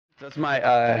So it's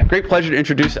my great pleasure to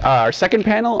introduce our second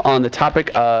panel on the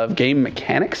topic of game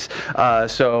mechanics.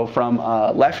 So from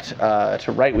left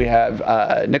to right, we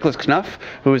have Nicholas Knuff,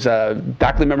 who is a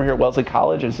faculty member here at Wellesley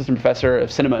College and assistant professor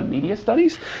of cinema and media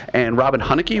studies, and Robin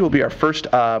Hunicke, who will be our first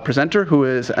presenter, who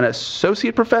is an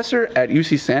associate professor at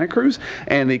UC Santa Cruz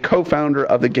and the co-founder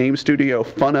of the game studio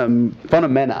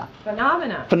Funomena.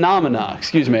 Funomena,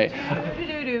 excuse me.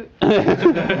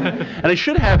 And I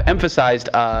should have emphasized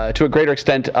to a greater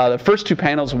extent, the first two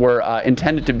panels were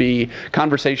intended to be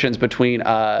conversations between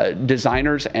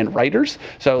designers and writers.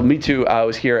 So me too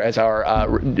was here as our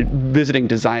visiting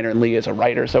designer, and Lee is a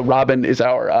writer. So Robin is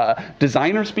our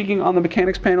designer speaking on the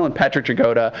mechanics panel, and Patrick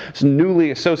Jagoda is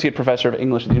newly associate professor of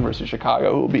English at the University of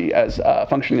Chicago, who will be as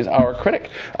functioning as our critic.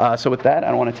 So with that, I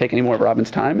don't want to take any more of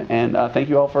Robin's time, and thank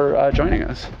you all for joining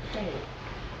us.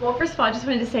 Well, first of all, I just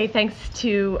wanted to say thanks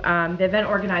to the event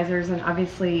organizers, and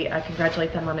obviously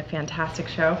congratulate them on a fantastic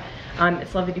show.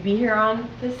 It's lovely to be here on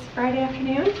this Friday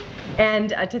afternoon and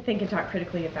to think and talk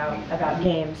critically about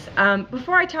games.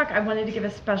 Before I talk, I wanted to give a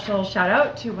special shout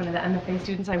out to one of the MFA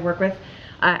students I work with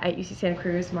at UC Santa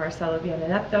Cruz, Marcelo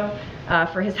Villanueva,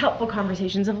 for his helpful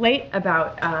conversations of late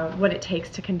about what it takes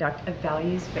to conduct a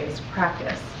values-based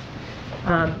practice.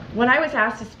 When I was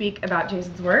asked to speak about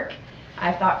Jason's work,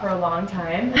 I thought for a long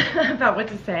time about what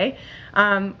to say,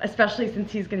 especially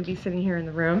since he's going to be sitting here in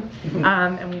the room,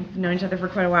 and we've known each other for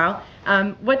quite a while.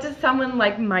 What does someone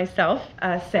like myself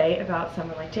say about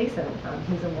someone like Jason,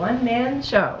 who's a one-man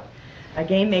show, a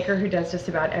game maker who does just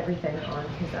about everything on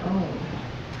his own?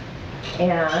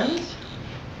 And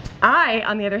I,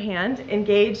 on the other hand,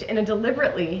 engage in a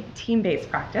deliberately team-based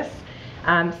practice,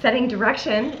 setting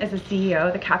direction as a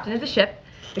CEO, the captain of the ship,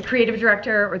 the creative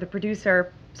director or the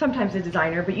producer, sometimes a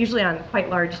designer, but usually on quite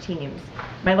large teams.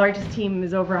 My largest team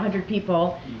is over 100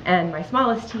 people, and my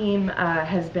smallest team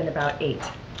has been about 8.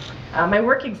 My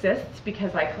work exists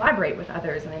because I collaborate with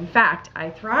others, and in fact,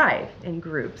 I thrive in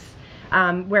groups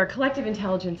where collective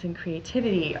intelligence and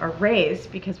creativity are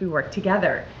raised because we work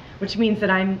together, which means that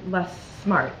I'm less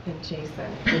smart than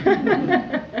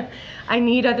Jason. I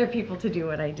need other people to do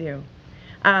what I do.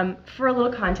 For a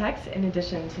little context, in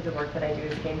addition to the work that I do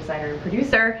as a game designer and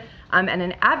producer, and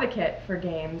an advocate for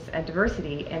games and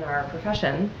diversity in our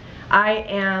profession, I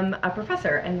am a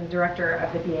professor and the director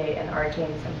of the BA in Art,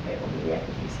 Games, and Playable Media at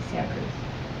UC Santa Cruz.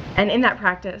 And in that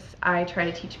practice, I try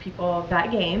to teach people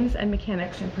that games, and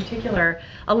mechanics in particular,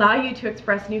 allow you to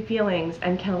express new feelings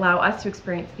and can allow us to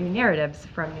experience new narratives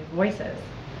from new voices.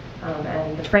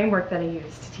 And the framework that I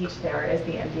use to teach there is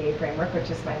the MBA framework, which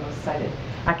is my most cited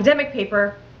academic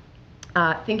paper,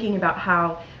 thinking about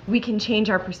how we can change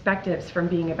our perspectives from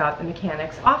being about the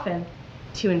mechanics often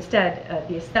to instead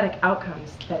the aesthetic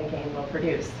outcomes that a game will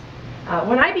produce.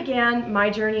 When I began my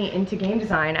journey into game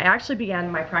design, I actually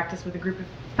began my practice with a group of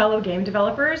fellow game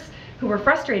developers who were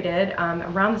frustrated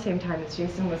around the same time as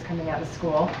Jason was coming out of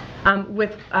school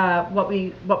with what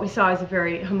we saw as a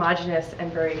very homogenous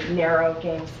and very narrow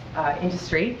games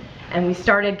industry. And we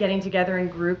started getting together in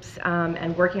groups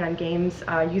and working on games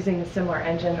using a similar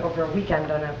engine over a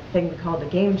weekend on a thing we called a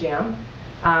game jam,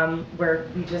 where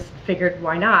we just figured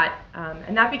why not.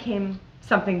 And that became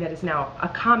something that is now a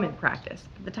common practice.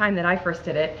 At the time that I first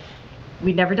did it,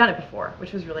 we'd never done it before,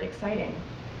 which was really exciting.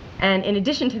 And in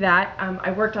addition to that,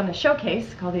 I worked on a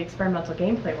showcase called the Experimental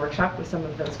Gameplay Workshop with some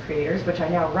of those creators, which I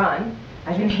now run.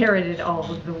 I've inherited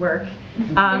all of the work.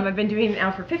 I've been doing it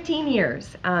now for 15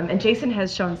 years, and Jason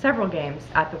has shown several games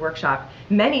at the workshop,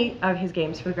 many of his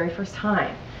games for the very first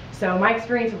time. So my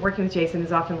experience of working with Jason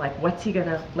is often like, what's he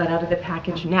gonna let out of the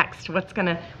package next? What's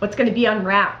gonna be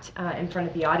unwrapped in front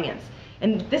of the audience?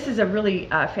 And this is a really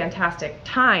fantastic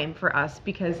time for us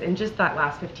because in just that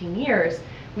last 15 years,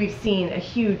 we've seen a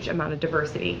huge amount of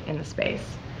diversity in the space.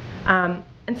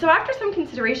 And so after some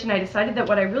consideration, I decided that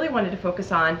what I really wanted to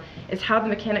focus on is how the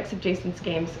mechanics of Jason's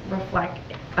games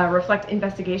reflect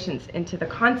investigations into the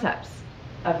concepts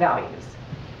of values,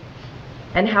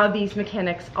 and how these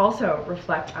mechanics also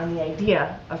reflect on the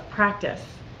idea of practice.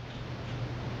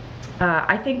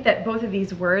 I think that both of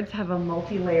these words have a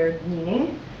multi-layered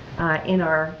meaning in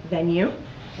our venue,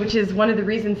 which is one of the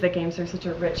reasons that games are such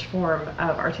a rich form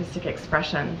of artistic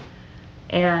expression.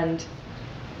 And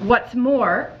what's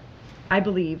more, I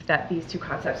believe that these two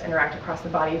concepts interact across the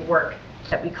body of work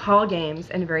that we call games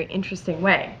in a very interesting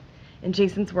way. In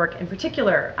Jason's work in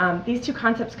particular, these two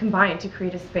concepts combine to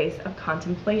create a space of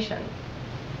contemplation,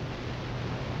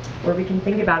 where we can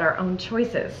think about our own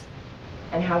choices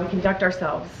and how we conduct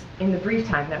ourselves in the brief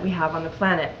time that we have on the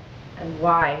planet and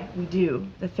why we do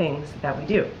the things that we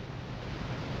do.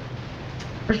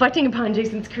 Reflecting upon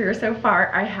Jason's career so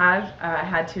far, I have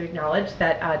had to acknowledge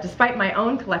that despite my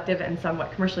own collective and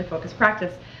somewhat commercially focused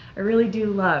practice, I really do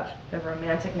love the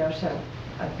romantic notion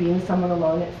of being someone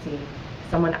alone at sea,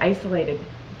 someone isolated,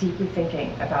 deeply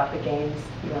thinking about the games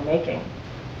you are making.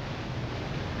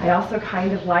 I also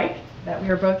kind of like that we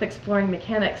are both exploring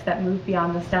mechanics that move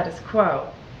beyond the status quo,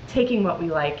 taking what we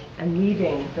like and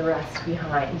leaving the rest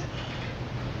behind.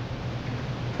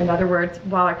 In other words,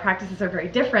 while our practices are very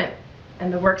different,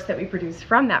 and the works that we produce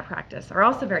from that practice are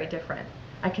also very different,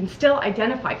 I can still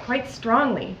identify quite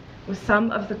strongly with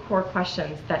some of the core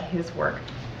questions that his work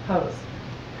posed.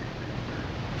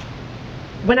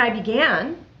 When I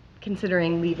began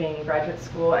considering leaving graduate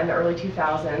school in the early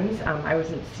 2000s, I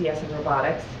was in CS and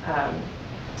robotics,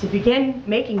 to begin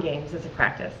making games as a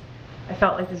practice, I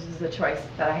felt like this was a choice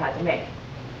that I had to make.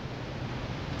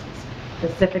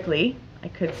 Specifically, I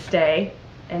could stay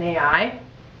in AI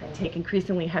and take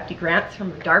increasingly hefty grants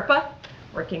from DARPA,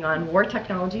 working on war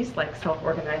technologies like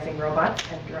self-organizing robots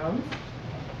and drones.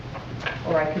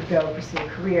 Or I could go pursue a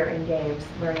career in games,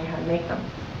 learning how to make them.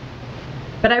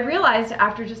 But I realized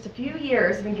after just a few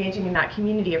years of engaging in that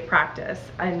community of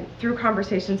practice, and through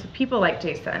conversations with people like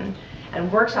Jason,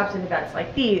 and workshops and events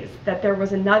like these, that there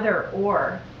was another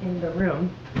 "or" in the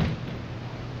room.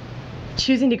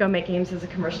 Choosing to go make games as a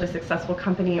commercially successful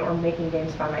company, or making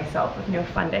games by myself with no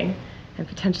funding, and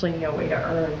potentially no way to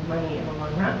earn money in the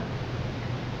long run.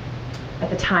 At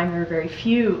the time, there were very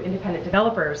few independent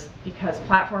developers because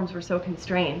platforms were so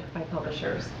constrained by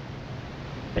publishers.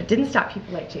 But it didn't stop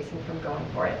people like Jason from going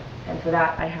for it, and for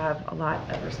that, I have a lot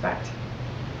of respect.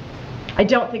 I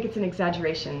don't think it's an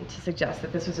exaggeration to suggest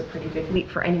that this was a pretty big leap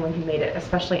for anyone who made it,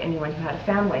 especially anyone who had a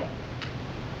family.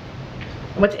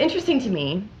 What's interesting to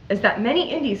me is that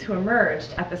many indies who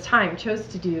emerged at this time chose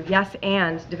to do yes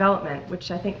and development,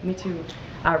 which I think Mitu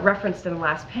referenced in the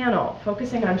last panel,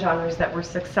 focusing on genres that were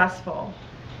successful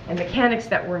and mechanics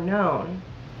that were known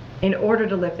in order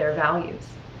to live their values.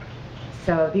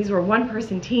 So these were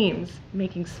one-person teams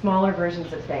making smaller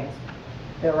versions of things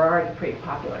that were already pretty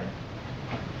popular.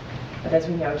 But as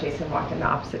we know, Jason walked in the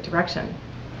opposite direction.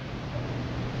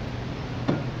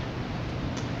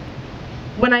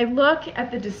 When I look at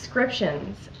the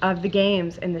descriptions of the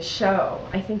games in the show,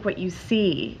 I think what you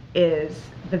see is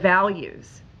the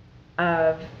values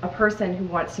of a person who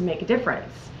wants to make a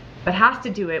difference, but has to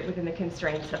do it within the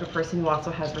constraints of a person who also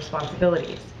has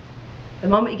responsibilities. The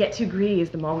moment you get too greedy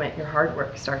is the moment your hard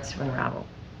work starts to unravel.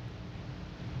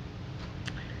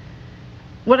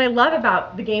 What I love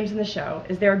about the games in the show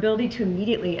is their ability to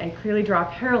immediately and clearly draw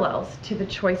parallels to the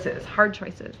choices, hard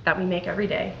choices, that we make every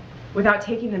day, without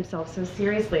taking themselves so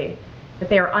seriously that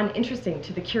they are uninteresting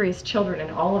to the curious children in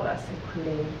all of us,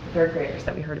 including the third graders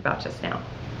that we heard about just now.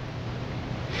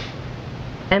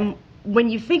 And when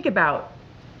you think about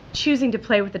choosing to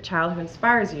play with the child who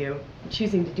inspires you, and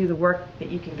choosing to do the work that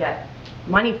you can get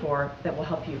money for that will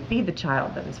help you feed the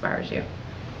child that inspires you,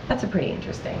 that's a pretty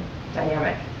interesting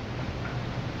dynamic.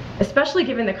 Especially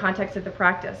given the context of the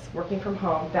practice, working from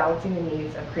home, balancing the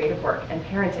needs of creative work and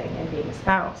parenting and being a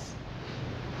spouse.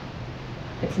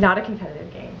 It's not a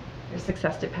competitive game. Your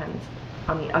success depends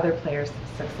on the other player's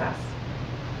success.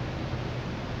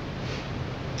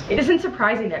 It isn't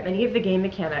surprising that many of the game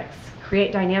mechanics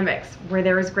create dynamics where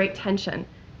there is great tension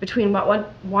between what one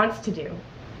wants to do,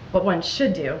 what one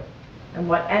should do, and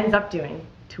what ends up doing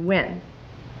to win.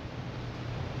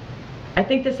 I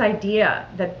think this idea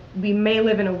that we may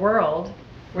live in a world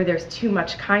where there's too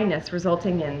much kindness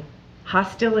resulting in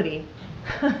hostility,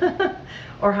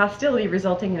 or hostility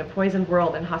resulting in a poisoned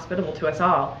world inhospitable to us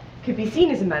all, could be seen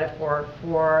as a metaphor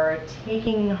for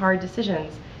taking hard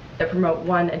decisions that promote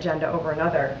one agenda over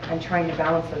another and trying to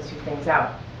balance those two things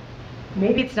out.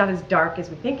 Maybe it's not as dark as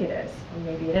we think it is, or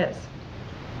maybe it is.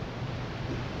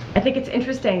 I think it's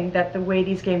interesting that the way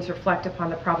these games reflect upon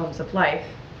the problems of life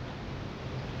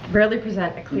rarely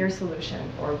present a clear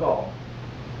solution or goal.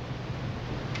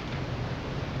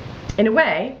 In a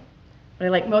way, what I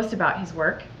like most about his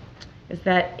work is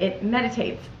that it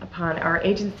meditates upon our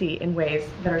agency in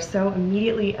ways that are so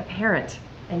immediately apparent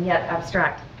and yet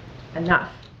abstract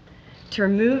enough to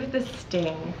remove the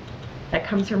sting that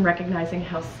comes from recognizing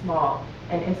how small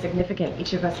and insignificant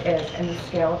each of us is in the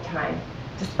scale of time,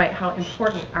 despite how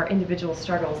important our individual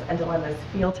struggles and dilemmas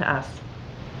feel to us.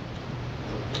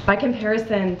 By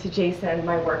comparison to Jason,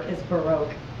 my work is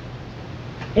Baroque.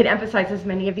 It emphasizes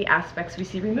many of the aspects we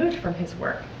see removed from his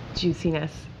work: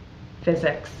 juiciness,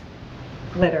 physics,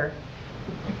 glitter,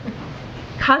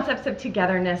 concepts of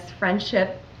togetherness,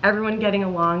 friendship, everyone getting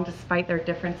along despite their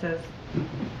differences,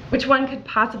 which one could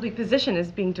possibly position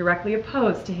as being directly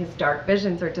opposed to his dark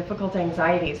visions or difficult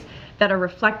anxieties that are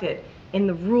reflected in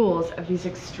the rules of these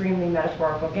extremely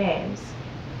metaphorical games.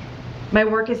 My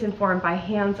work is informed by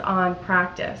hands-on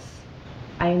practice.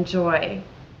 I enjoy,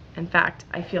 in fact,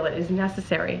 I feel it is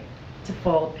necessary to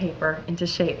fold paper into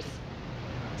shapes,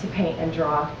 to paint and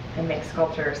draw and make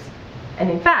sculptures. And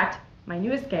in fact, my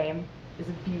newest game is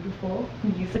a beautiful,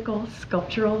 musical,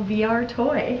 sculptural VR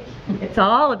toy. It's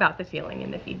all about the feeling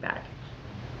and the feedback.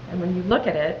 And when you look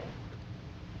at it,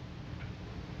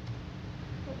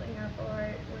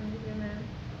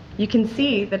 you can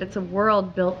see that it's a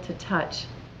world built to touch.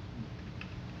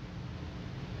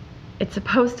 It's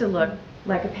supposed to look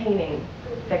like a painting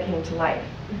that came to life.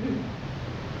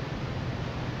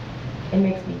 It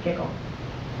makes me giggle.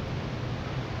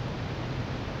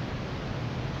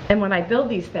 And when I build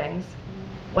these things,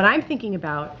 what I'm thinking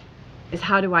about is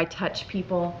how do I touch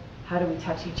people? How do we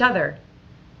touch each other?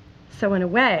 So in a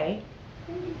way,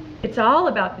 it's all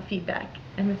about the feedback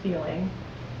and the feeling.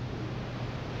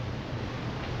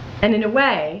 And in a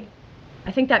way,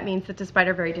 I think that means that despite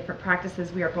our very different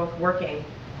practices, we are both working,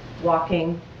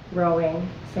 walking, rowing,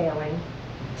 sailing,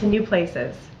 to new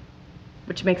places,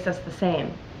 which makes us the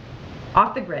same.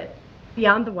 Off the grid,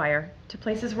 beyond the wire, to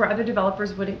places where other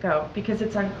developers wouldn't go, because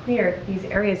it's unclear that these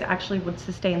areas actually would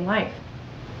sustain life.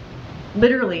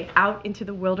 Literally out into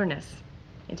the wilderness,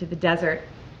 into the desert,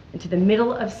 into the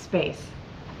middle of space,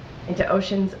 into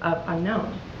oceans of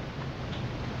unknown.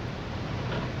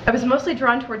 I was mostly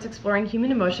drawn towards exploring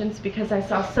human emotions because I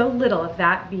saw so little of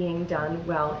that being done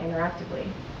well interactively.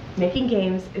 Making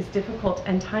games is difficult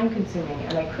and time-consuming,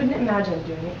 and I couldn't imagine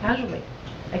doing it casually.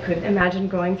 I couldn't imagine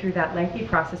going through that lengthy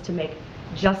process to make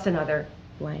just another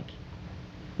blank.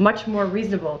 Much more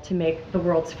reasonable to make the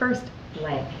world's first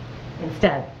blank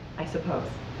instead, I suppose.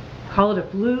 Call it a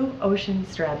blue ocean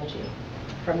strategy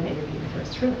from an interview with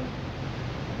yours truly.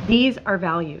 These are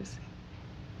values.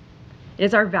 It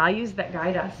is our values that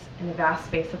guide us in a vast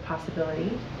space of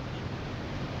possibility.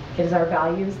 It is our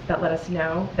values that let us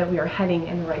know that we are heading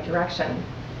in the right direction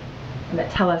and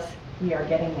that tell us we are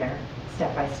getting there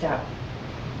step by step.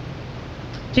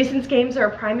 Jason's games are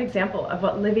a prime example of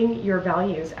what living your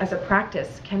values as a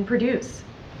practice can produce.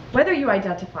 Whether you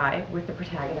identify with the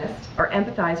protagonist or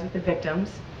empathize with the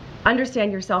victims,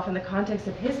 understand yourself in the context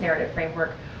of his narrative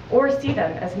framework, or see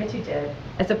them, as Mitu did,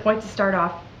 as a point to start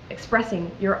off expressing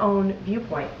your own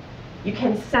viewpoint, you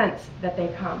can sense that they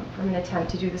come from an attempt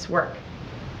to do this work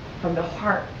from the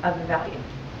heart of the value.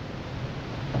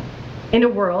 In a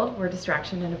world where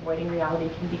distraction and avoiding reality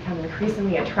can become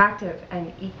increasingly attractive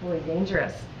and equally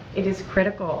dangerous, it is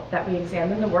critical that we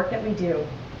examine the work that we do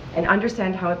and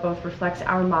understand how it both reflects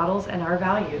our models and our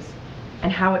values,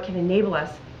 and how it can enable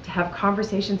us to have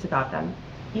conversations about them,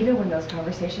 even when those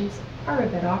conversations are a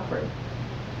bit awkward.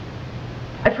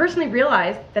 I personally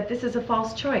realized that this is a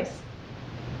false choice,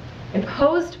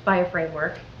 imposed by a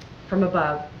framework from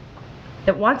above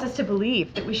that wants us to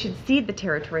believe that we should cede the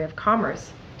territory of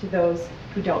commerce to those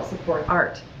who don't support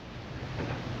art.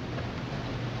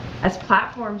 As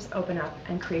platforms open up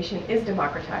and creation is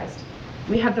democratized,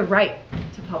 we have the right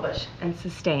to publish and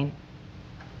sustain.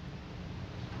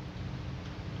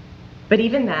 But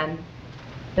even then,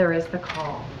 there is the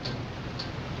call.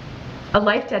 A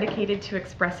life dedicated to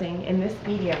expressing in this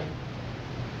medium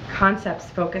concepts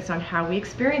focus on how we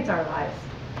experience our lives,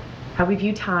 how we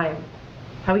view time,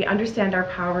 how we understand our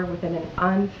power within an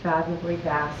unfathomably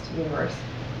vast universe,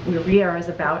 where we are as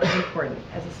about as important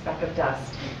as a speck of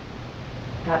dust.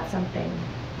 That's something.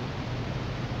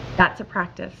 That's a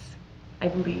practice, I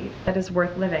believe, that is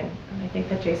worth living. And I think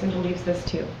that Jason believes this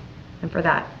too. And for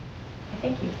that, I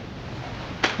thank you.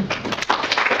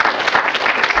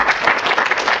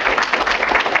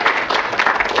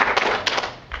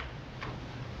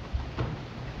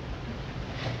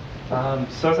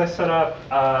 So as I set up,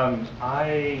 I'm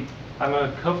a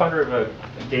co-founder of a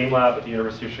game lab at the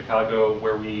University of Chicago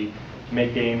where we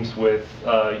make games with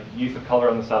youth of color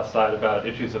on the South Side about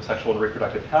issues of sexual and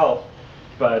reproductive health.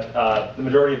 But the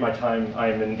majority of my time,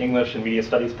 I'm an English and media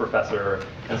studies professor,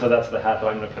 and so that's the hat that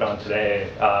I'm going to put on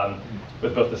today,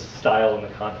 with both the style and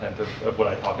the content of what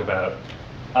I talk about.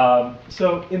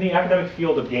 So in the academic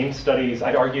field of game studies,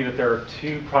 I'd argue that there are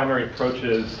two primary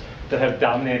approaches that have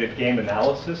dominated game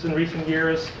analysis in recent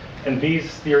years, and these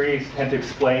theories tend to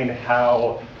explain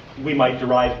how we might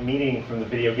derive meaning from the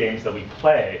video games that we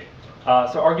play.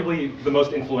 So arguably the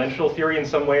most influential theory in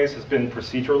some ways has been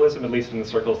proceduralism, at least in the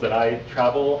circles that I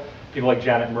travel. People like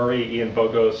Janet Murray, Ian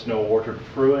Bogost, Noah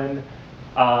Wartord-Fruin.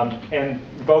 And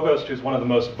Bogost, who's one of the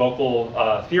most vocal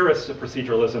theorists of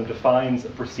proceduralism, defines a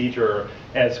procedure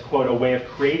as, quote, a way of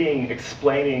creating,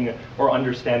 explaining, or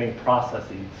understanding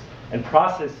processes. And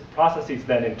processes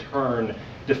then in turn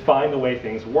define the way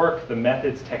things work, the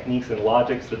methods, techniques, and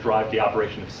logics that drive the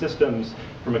operation of systems,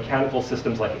 from mechanical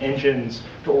systems like engines,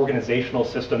 to organizational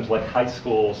systems like high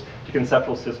schools, to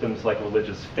conceptual systems like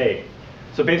religious faith.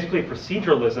 So basically,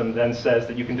 proceduralism then says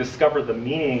that you can discover the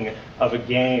meaning of a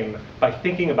game by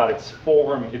thinking about its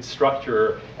form, its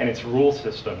structure, and its rule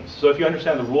systems. So if you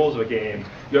understand the rules of a game,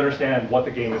 you understand what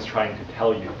the game is trying to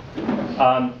tell you.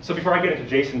 So before I get into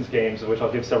Jason's games, of which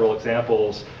I'll give several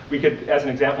examples, we could, as an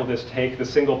example of this, take the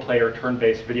single-player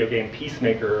turn-based video game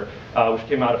Peacemaker, which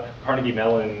came out of Carnegie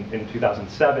Mellon in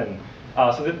 2007.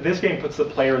 This game puts the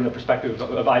player in the perspective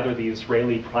of either the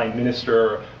Israeli prime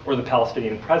minister or the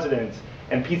Palestinian president,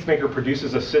 and Peacemaker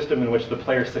produces a system in which the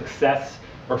player's success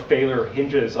or failure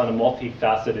hinges on a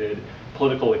multifaceted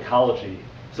political ecology.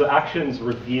 So actions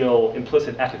reveal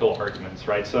implicit ethical arguments,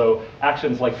 right? So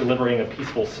actions like delivering a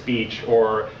peaceful speech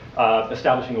or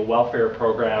establishing a welfare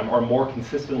program are more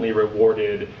consistently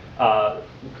rewarded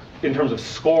in terms of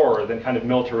score than kind of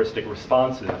militaristic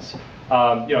responses.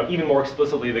 Even more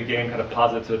explicitly, the game kind of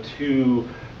posits a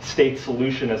two-state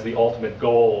solution as the ultimate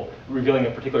goal, revealing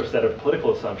a particular set of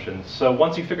political assumptions. So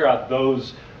once you figure out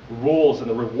those rules and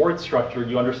the reward structure,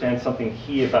 you understand something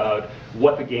key about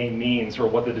what the game means or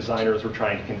what the designers were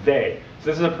trying to convey. So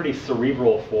this is a pretty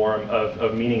cerebral form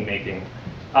of meaning making.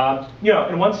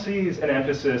 And one sees an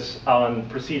emphasis on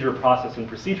procedure, process, and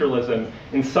proceduralism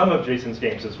in some of Jason's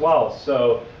games as well.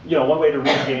 So, one way to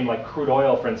read a game like Crude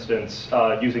Oil, for instance,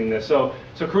 using this. So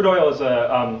Crude Oil is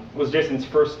was Jason's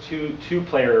first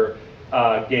two-player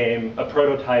game, a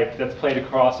prototype that's played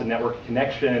across a network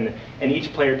connection, and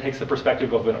each player takes the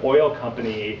perspective of an oil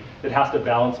company that has to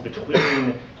balance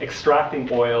between extracting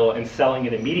oil and selling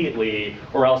it immediately,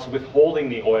 or else withholding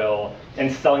the oil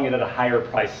and selling it at a higher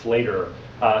price later.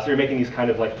 So you're making these kind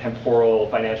of like temporal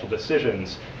financial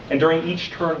decisions. And during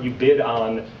each turn, you bid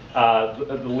on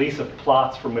the lease of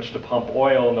plots from which to pump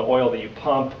oil, and the oil that you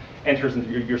pump enters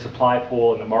into your supply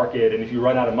pool in the market. And if you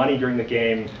run out of money during the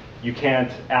game, you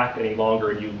can't act any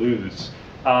longer and you lose.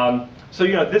 So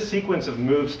this sequence of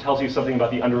moves tells you something about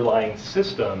the underlying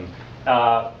system.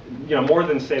 More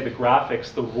than, say, the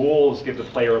graphics, the rules give the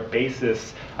player a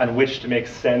basis on which to make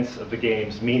sense of the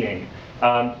game's meaning.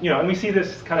 And we see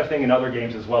this kind of thing in other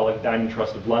games as well, like Diamond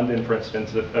Trust of London, for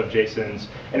instance, of Jason's.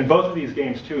 And in both of these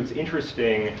games, too, it's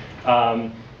interesting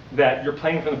that you're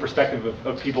playing from the perspective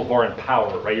of people who are in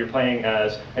power, right? You're playing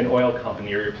as an oil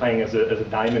company, or you're playing as a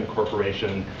diamond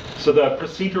corporation. So the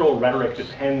procedural rhetoric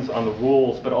depends on the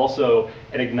rules, but also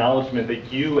an acknowledgement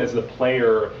that you, as the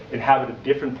player, inhabit a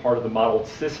different part of the modeled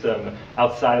system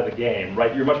outside of the game,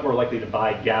 right? You're much more likely to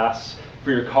buy gas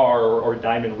for your car or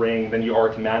diamond ring than you are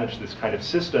to manage this kind of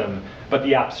system. But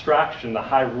the abstraction, the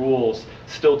high rules,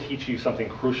 still teach you something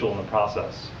crucial in the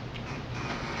process.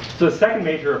 So the second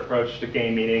major approach to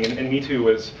game meaning, and Me Too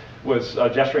was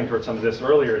gesturing towards some of this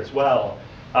earlier as well,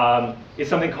 is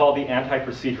something called the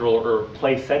anti-procedural or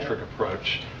play-centric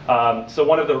approach. So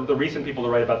one of the recent people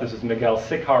to write about this is Miguel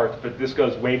Sicart, but this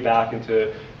goes way back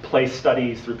into play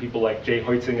studies through people like Jay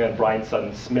Hoitzinga and Brian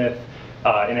Sutton-Smith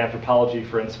in anthropology,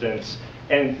 for instance.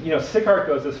 And Sicart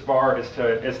goes as far as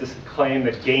to claim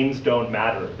that games don't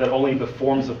matter, that only the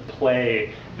forms of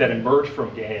play that emerge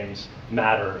from games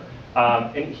matter.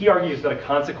 And he argues that a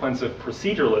consequence of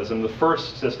proceduralism, the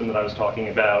first system that I was talking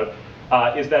about,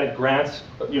 is that it grants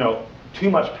too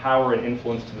much power and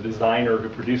influence to the designer who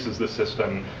produces the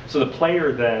system. So the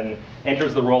player then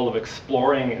enters the role of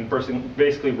exploring and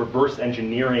basically reverse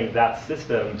engineering that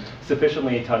system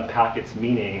sufficiently to unpack its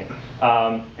meaning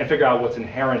and figure out what's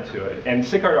inherent to it. And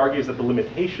Sicart argues that the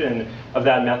limitation of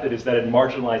that method is that it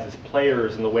marginalizes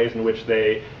players in the ways in which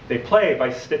they play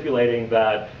by stipulating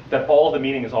that all the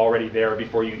meaning is already there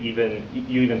before you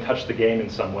even touch the game in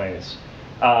some ways.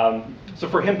 So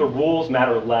for him, the rules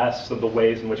matter less than the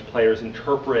ways in which players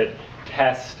interpret,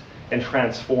 test, and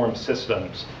transform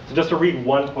systems. So just to read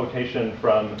one quotation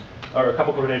or a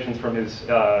couple quotations from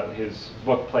his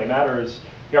book, Play Matters,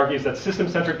 he argues that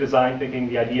system-centric design thinking,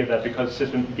 the idea that because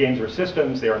games are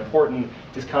systems, they are important,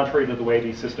 is contrary to the way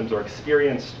these systems are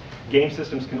experienced. Game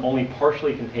systems can only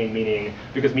partially contain meaning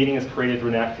because meaning is created through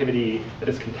an activity that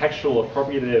is contextual,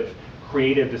 appropriative,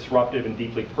 creative, disruptive, and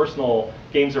deeply personal.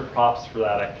 Games are props for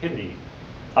that activity.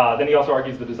 Then he also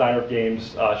argues the designer of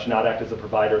games should not act as a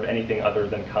provider of anything other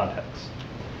than context.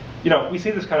 We see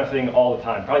this kind of thing all the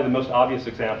time. Probably the most obvious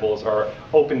examples are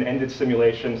open-ended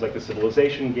simulations like the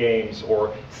Civilization games,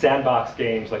 or sandbox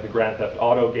games like the Grand Theft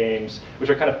Auto games, which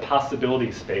are kind of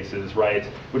possibility spaces, right?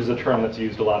 Which is a term that's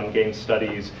used a lot in game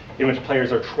studies, in which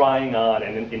players are trying on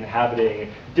and inhabiting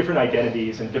different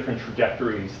identities and different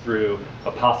trajectories through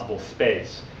a possible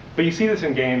space. But you see this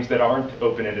in games that aren't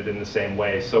open-ended in the same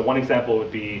way. So one example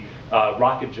would be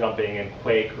rocket jumping in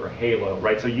Quake or Halo,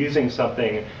 right? So using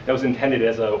something that was intended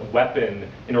as a weapon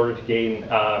in order to gain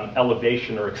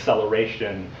elevation or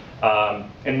acceleration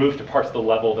and move to parts of the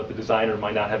level that the designer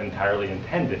might not have entirely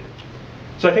intended.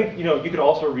 So I think you could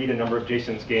also read a number of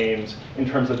Jason's games in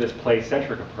terms of this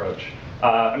play-centric approach.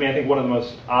 I mean, I think one of the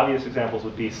most obvious examples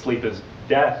would be Sleep is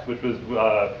Death,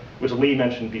 which Lee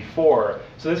mentioned before.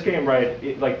 So this game, right,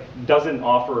 it doesn't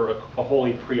offer a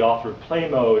wholly pre-authored play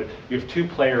mode. You have two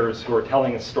players who are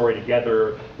telling a story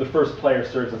together. The first player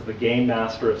serves as the game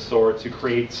master of sorts, who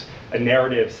creates a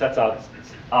narrative, sets out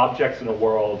objects in a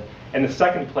world, and the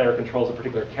second player controls a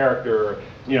particular character,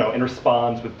 and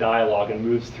responds with dialogue and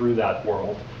moves through that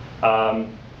world.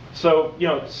 So,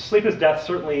 Sleep is Death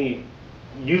certainly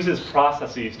uses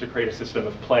processes to create a system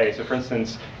of play. So for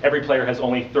instance, every player has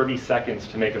only 30 seconds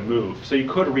to make a move. So you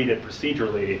could read it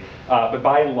procedurally, but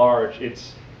by and large,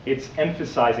 it's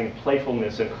emphasizing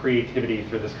playfulness and creativity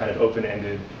through this kind of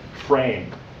open-ended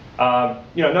frame.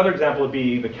 Another example would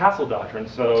be the castle doctrine.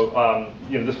 So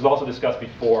this was also discussed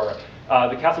before.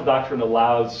 The castle doctrine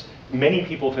allows many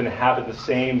people to inhabit the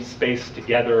same space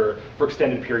together for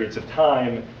extended periods of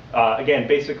time. Again,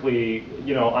 basically,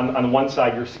 on the one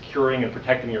side, you're securing and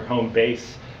protecting your home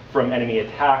base from enemy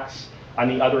attacks. On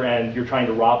the other end, you're trying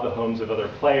to rob the homes of other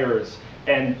players.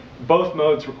 And both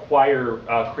modes require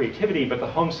creativity, but the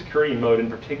home security mode in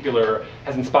particular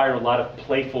has inspired a lot of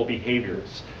playful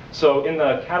behaviors. So in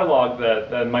the catalog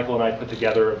that Michael and I put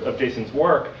together of Jason's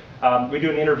work, we do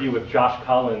an interview with Josh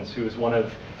Collins, who is one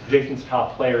of Jason's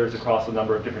top players across a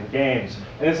number of different games.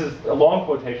 And this is a long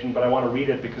quotation, but I want to read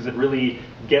it because it really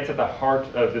gets at the heart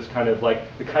of this kind of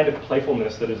the kind of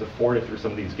playfulness that is afforded through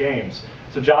some of these games.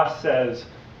 So Josh says,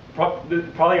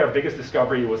 probably our biggest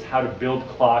discovery was how to build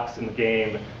clocks in the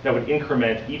game that would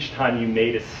increment each time you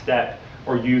made a step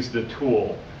or used the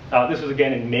tool. This was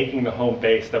again in making the home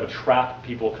base that would trap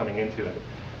people coming into it.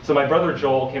 So my brother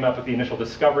Joel came up with the initial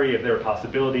discovery of their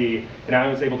possibility, and I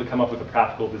was able to come up with a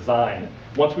practical design.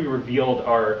 Once we revealed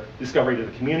our discovery to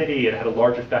the community, it had a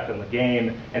large effect on the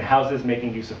game, and houses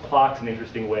making use of clocks in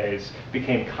interesting ways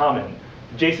became common.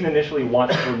 Jason initially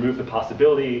wanted to remove the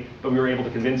possibility, but we were able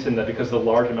to convince him that because of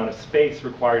the large amount of space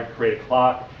required to create a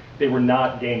clock, they were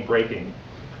not game-breaking.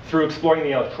 Through exploring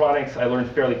the electronics, I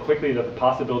learned fairly quickly that the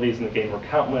possibilities in the game were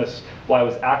countless. While I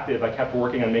was active, I kept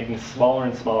working on making smaller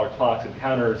and smaller clocks and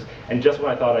counters, and just when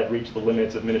I thought I'd reached the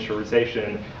limits of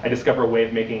miniaturization, I discovered a way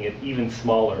of making it even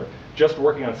smaller. Just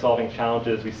working on solving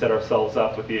challenges we set ourselves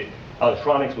up with the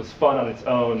electronics was fun on its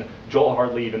own. Joel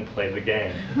hardly even played the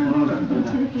game.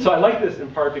 So I like this in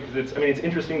part because it's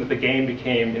interesting that the game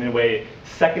became, in a way,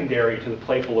 secondary to the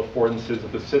playful affordances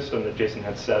of the system that Jason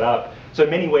had set up. So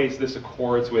in many ways, this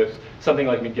accords with something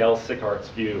like Miguel Sicart's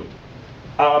view.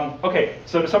 Okay,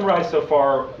 so to summarize so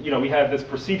far, we have this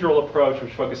procedural approach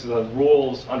which focuses on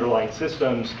rules, underlying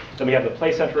systems. Then we have the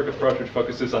play-centric approach which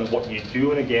focuses on what you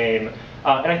do in a game.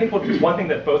 And I think one thing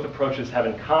that both approaches have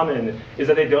in common is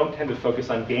that they don't tend to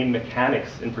focus on game mechanics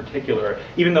in particular,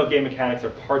 even though game mechanics are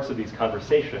parts of these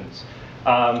conversations.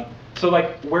 So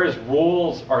whereas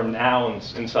rules are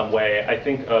nouns in some way, I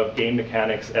think of game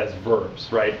mechanics as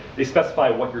verbs, right? They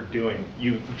specify what you're doing.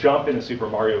 You jump in a Super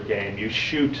Mario game, you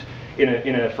shoot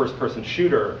in a first-person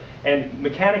shooter, and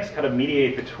mechanics kind of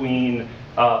mediate between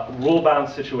rule-bound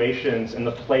situations and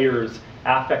the player's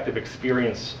affective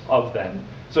experience of them.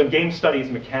 So in game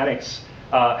studies, mechanics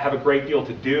have a great deal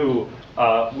to do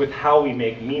with how we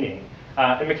make meaning.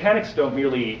 And mechanics don't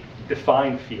merely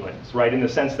define feelings, right? In the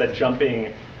sense that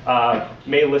jumping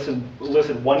may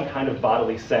elicit one kind of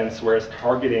bodily sense, whereas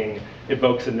targeting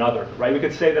evokes another, right? We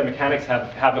could say that mechanics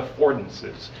have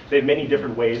affordances. They have many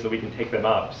different ways that we can take them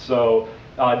up. So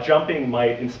jumping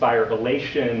might inspire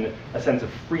elation, a sense of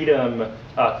freedom,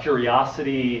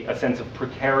 curiosity, a sense of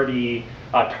precarity.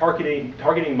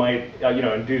 Targeting might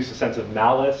induce a sense of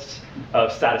malice,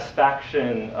 of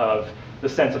satisfaction, of the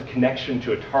sense of connection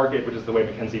to a target, which is the way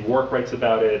Mackenzie Wark writes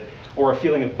about it, or a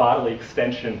feeling of bodily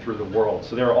extension through the world.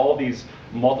 So there are all these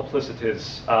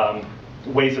multiplicitous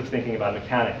ways of thinking about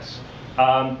mechanics.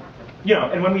 And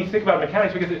when we think about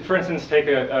mechanics, we could, for instance, take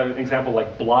an example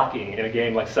like blocking in a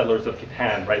game like Settlers of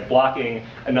Catan, right? Blocking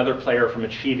another player from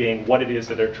achieving what it is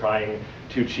that they're trying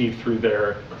to achieve through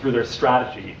their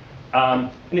strategy.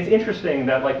 And it's interesting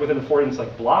that with an affordance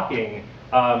like blocking,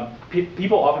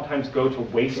 people oftentimes go to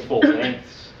wasteful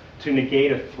lengths to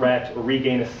negate a threat or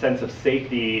regain a sense of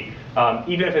safety,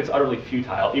 even if it's utterly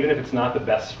futile, even if it's not the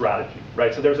best strategy,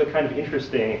 right? So there's a kind of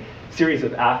interesting series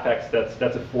of affects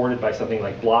that's afforded by something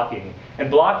like blocking. And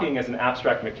blocking as an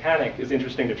abstract mechanic is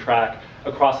interesting to track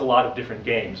across a lot of different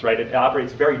games, right? It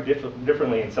operates very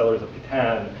differently in Settlers of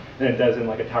Catan than it does in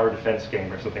like a tower defense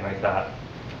game or something like that.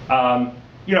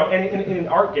 You know, and in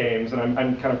art games, and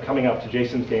I'm kind of coming up to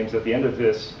Jason's games at the end of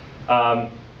this,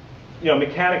 you know,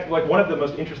 mechanics, like one of the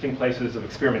most interesting places of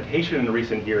experimentation in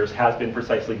recent years has been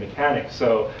precisely mechanics.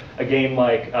 So a game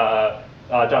like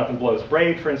Jonathan Blow's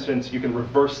Braid, for instance, you can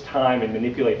reverse time and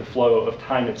manipulate the flow of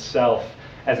time itself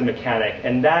as a mechanic.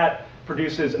 And that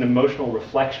produces an emotional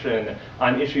reflection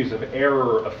on issues of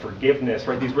error, of forgiveness,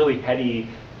 right? These really heady,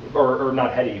 or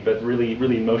not heady, but really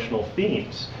emotional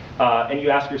themes. And you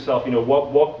ask yourself, you know,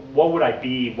 what would I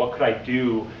be, what could I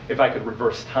do if I could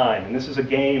reverse time? And this is a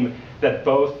game that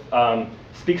both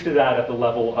speaks to that at the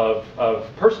level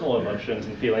of personal emotions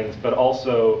and feelings, but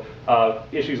also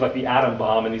issues like the atom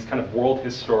bomb and these kind of world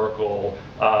historical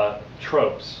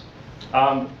tropes.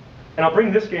 And I'll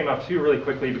bring this game up too really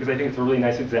quickly because I think it's a really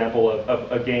nice example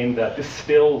of a game that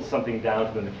distills something down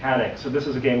to the mechanics. So this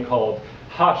is a game called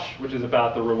Hush, which is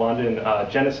about the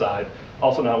Rwandan genocide,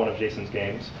 also not one of Jason's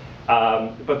games.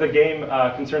 But the game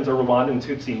concerns a Rwandan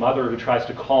Tutsi mother who tries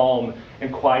to calm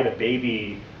and quiet a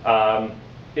baby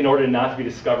in order not to be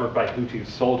discovered by Hutu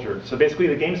soldiers. So basically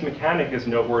the game's mechanic is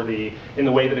noteworthy in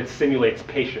the way that it simulates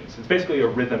patience. It's basically a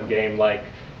rhythm game like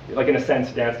in a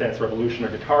sense Dance Dance Revolution or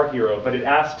Guitar Hero, but it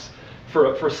asks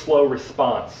for slow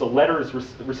response. So letters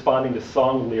responding to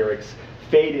song lyrics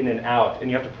fade in and out,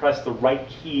 and you have to press the right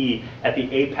key at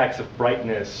the apex of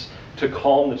brightness to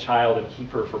calm the child and keep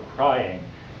her from crying.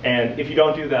 And if you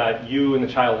don't do that, you and the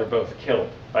child are both killed,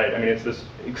 right? I mean, it's this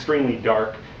extremely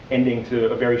dark ending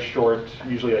to a very short,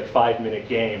 usually like 5-minute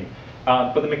game.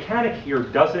 But the mechanic here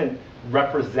doesn't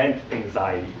represent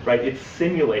anxiety, right? It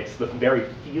simulates the very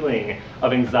feeling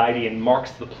of anxiety and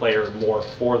marks the player more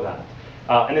for that.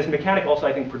 And this mechanic also,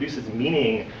 I think, produces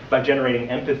meaning by generating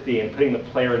empathy and putting the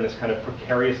player in this kind of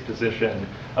precarious position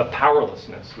of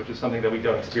powerlessness, which is something that we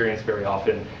don't experience very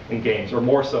often in games, or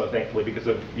more so, thankfully, because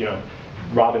of, you know,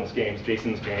 Robin's games,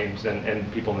 Jason's games,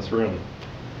 and people in this room.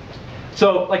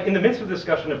 So, like, in the midst of the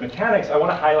discussion of mechanics, I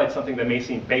want to highlight something that may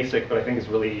seem basic, but I think is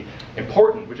really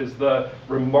important, which is the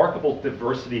remarkable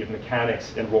diversity of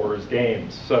mechanics in Rohrer's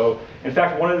games. So, in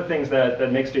fact, one of the things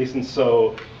that makes Jason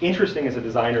so interesting as a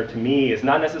designer to me is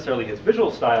not necessarily his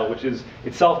visual style, which is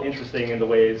itself interesting in the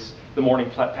ways the morning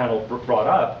panel brought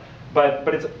up,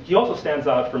 but he also stands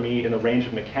out for me in the range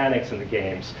of mechanics in the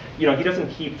games. You know, he doesn't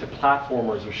keep to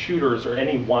platformers or shooters or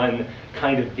any one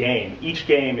kind of game. Each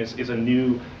game is a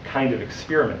new kind of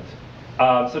experiment.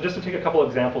 So just to take a couple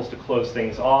examples to close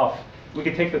things off, we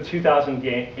could take the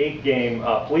 2008 game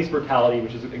Police Brutality,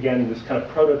 which is, again, this kind of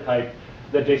prototype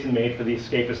that Jason made for the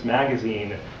Escapist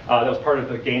magazine. That was part of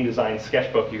the game design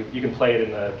sketchbook. You can play it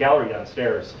in the gallery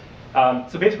downstairs.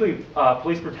 So basically,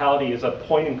 Police Brutality is a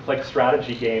point-and-click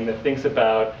strategy game that thinks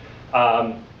about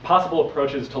possible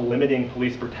approaches to limiting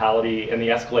police brutality and the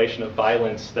escalation of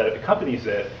violence that accompanies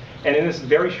it. And in this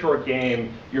very short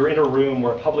game, you're in a room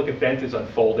where a public event is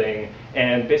unfolding,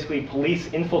 and basically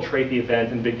police infiltrate the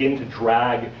event and begin to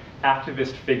drag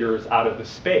activist figures out of the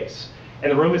space.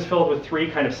 And the room is filled with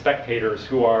 3 kind of spectators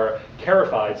who are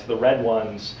terrified, so the red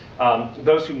ones,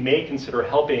 those who may consider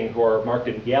helping, who are marked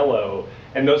in yellow,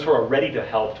 and those who are ready to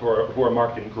help, who are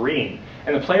marked in green.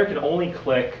 And the player can only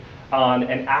click on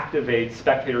and activate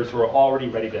spectators who are already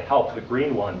ready to help, the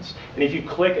green ones. And if you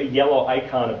click a yellow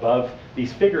icon above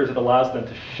these figures, it allows them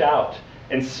to shout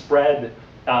and spread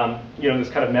you know, this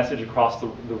kind of message across the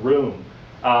room.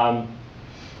 And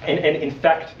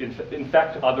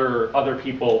infect other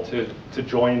people to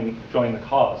join the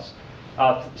cause.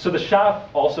 So the shout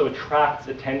also attracts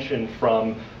attention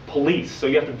from police. So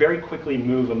you have to very quickly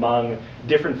move among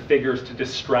different figures to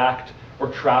distract or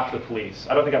trap the police.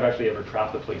 I don't think I've actually ever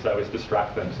trapped the police. I always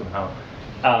distract them somehow.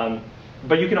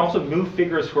 But you can also move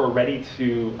figures who are ready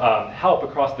to help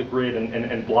across the grid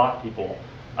and block people.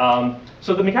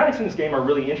 So the mechanics in this game are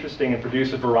really interesting and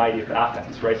produce a variety of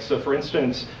affects, right? So for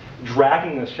instance,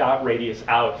 dragging the shout radius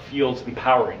out feels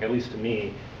empowering, at least to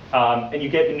me. And you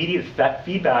get immediate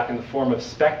feedback in the form of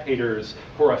spectators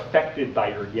who are affected by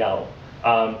your yell.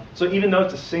 So even though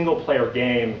it's a single-player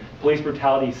game, Police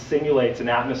Brutality simulates an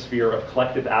atmosphere of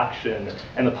collective action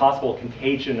and the possible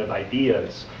contagion of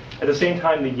ideas. At the same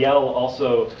time, the yell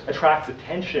also attracts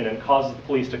attention and causes the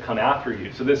police to come after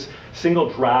you. So this single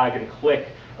drag and click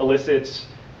elicits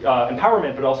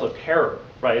empowerment, but also terror,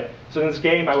 right? So in this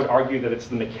game, I would argue that it's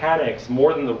the mechanics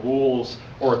more than the rules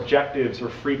or objectives or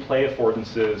free play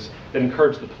affordances that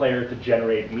encourage the player to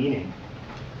generate meaning.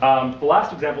 The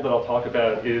last example that I'll talk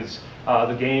about is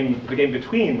the game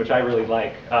Between, which I really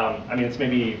like. I mean, it's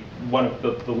maybe one of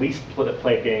the least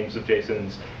played games of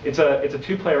Jason's. It's a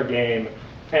two-player game,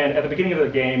 and at the beginning of the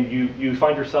game, you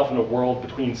find yourself in a world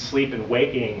between sleep and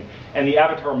waking, and the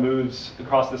avatar moves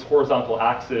across this horizontal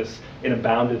axis in a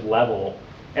bounded level.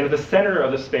 And at the center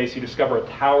of the space, you discover a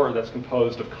tower that's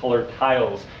composed of colored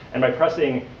tiles. And by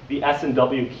pressing the S and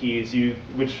W keys,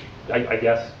 which I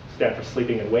guess stand for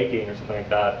sleeping and waking or something like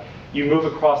that, you move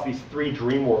across these 3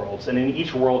 dream worlds. And in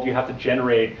each world, you have to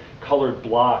generate colored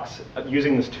blocks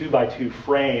using this 2x2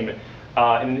 frame in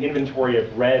an inventory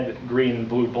of red, green, and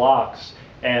blue blocks,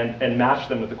 and match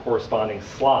them with the corresponding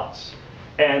slots.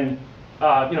 And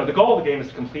the goal of the game is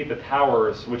to complete the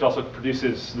towers, which also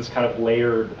produces this kind of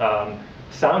layered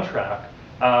soundtrack.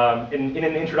 In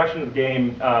an introduction to the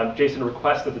game, Jason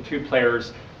requests that the 2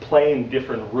 players play in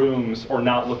different rooms or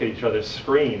not look at each other's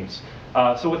screens.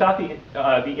 So without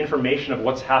the information of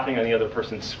what's happening on the other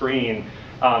person's screen,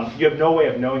 you have no way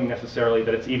of knowing necessarily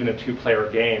that it's even a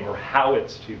 2-player game or how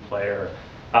it's 2-player.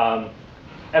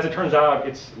 As it turns out,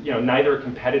 it's neither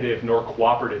competitive nor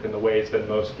cooperative in the ways that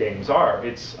most games are.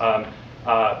 It's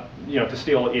to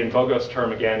steal Ian Bogo's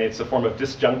term again, it's a form of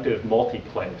disjunctive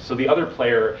multiplay. So the other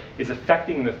player is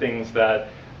affecting the things that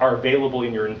are available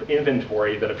in your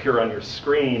inventory that appear on your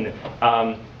screen,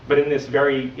 but in this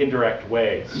very indirect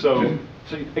way. So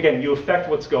again, you affect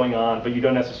what's going on, but you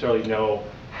don't necessarily know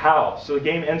how. So the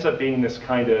game ends up being this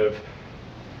kind of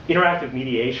interactive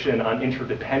mediation on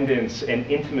interdependence and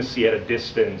intimacy at a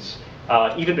distance,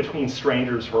 even between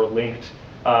strangers who are linked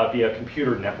via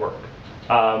computer network.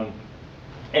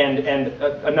 And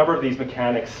a number of these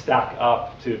mechanics stack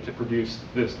up to produce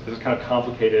this kind of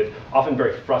complicated, often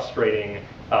very frustrating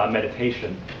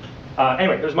meditation.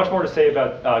 Anyway, there's much more to say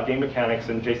about game mechanics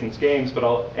in Jason's games, but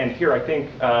I'll end here. I think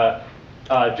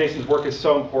Jason's work is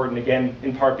so important, again,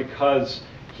 in part because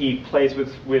he plays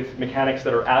with mechanics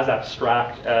that are as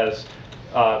abstract as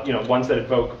ones that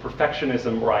evoke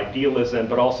perfectionism or idealism,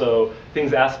 but also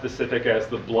things as specific as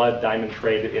the blood diamond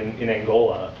trade in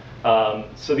Angola.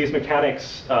 So these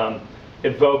mechanics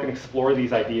evoke and explore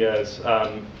these ideas,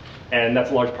 and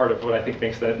that's a large part of what I think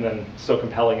makes them so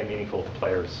compelling and meaningful to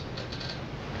players.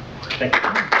 Thank you.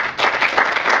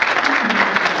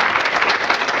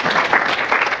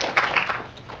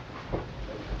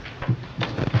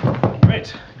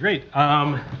 Great.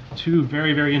 2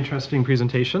 very, very interesting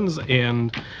presentations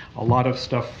and a lot of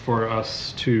stuff for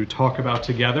us to talk about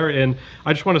together. And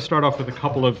I just want to start off with a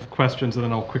couple of questions, and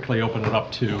then I'll quickly open it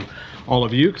up to all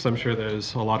of you, because I'm sure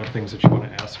there's a lot of things that you want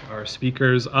to ask our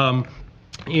speakers.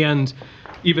 And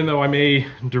even though I may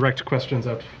direct questions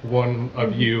at one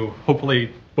of you,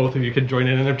 hopefully both of you can join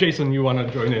in. And if Jason, you want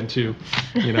to join in too,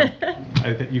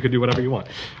 I think you could do whatever you want.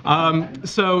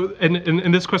 So,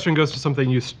 and this question goes to something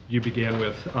you began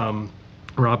with,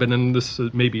 Robin, and this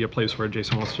may be a place where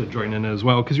Jason wants to join in as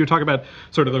well, because you're talking about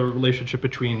sort of the relationship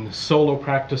between solo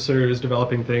practicers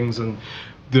developing things and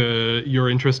your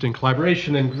interest in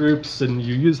collaboration and groups, and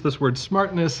you use this word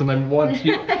smartness, and I want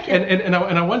you, and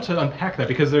I want to unpack that,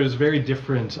 because there's very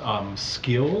different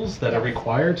skills that are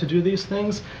required to do these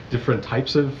things, different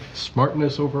types of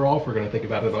smartness overall, if we're going to think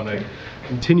about it on a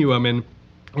continuum,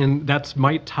 and that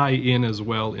might tie in as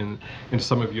well in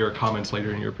some of your comments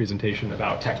later in your presentation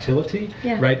about tactility,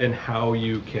 right, and how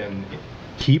you can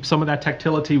keep some of that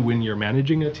tactility when you're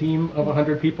managing a team of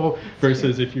 100 people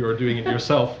versus if you're doing it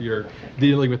yourself, you're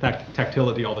dealing with that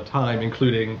tactility all the time,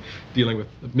 including dealing with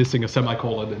missing a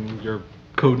semicolon and your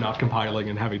code not compiling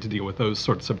and having to deal with those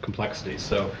sorts of complexities.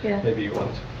 So maybe you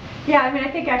want to. Yeah, I mean, I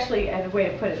think actually the way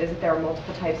to put it is that there are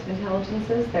multiple types of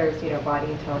intelligences. There's,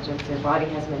 body intelligence, your body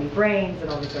has many brains and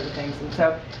all these sort of things. And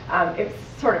so it's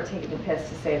sort of taking the piss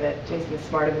to say that Jason is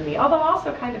smarter than me, although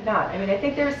also kind of not. I mean, I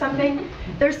think there's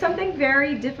something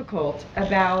very difficult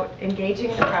about engaging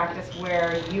in a practice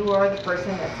where you are the person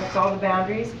that sets all the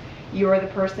boundaries, you are the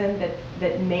person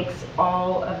that makes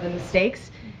all of the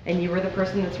mistakes, and you are the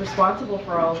person that's responsible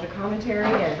for all of the commentary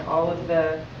and all of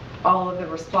the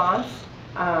response.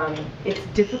 It's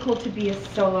difficult to be a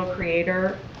solo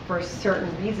creator for certain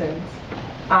reasons.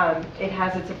 It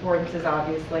has its affordances,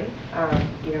 obviously.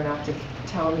 You don't have to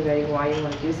tell anybody why you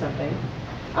want to do something,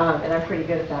 and I'm pretty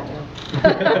good at that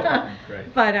now.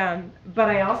 Great. But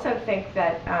I also think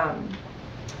that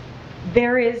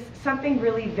there is something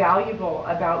really valuable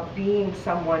about being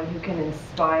someone who can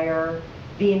inspire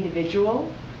the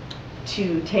individual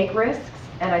to take risks,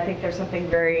 and I think there's something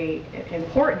very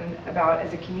important about,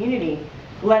 as a community,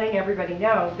 letting everybody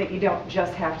know that you don't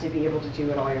just have to be able to do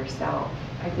it all yourself.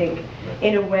 I think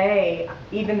in a way,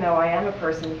 even though I am a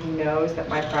person who knows that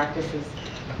my practice is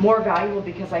more valuable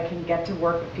because I can get to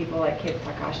work with people like Kate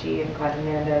Takashi and Clive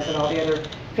Hernandez and all the other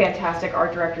fantastic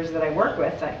art directors that I work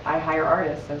with. I hire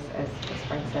artists, as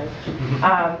Frank said.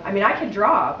 I mean, I can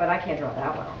draw, but I can't draw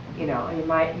that well. You know, I mean,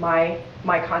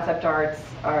 my concept arts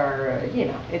are, you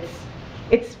know,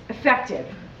 it's effective,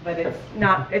 but it's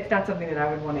not something that I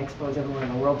would want to expose everyone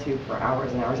in the world to for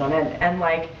hours and hours on end. And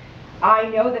like, I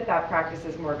know that that practice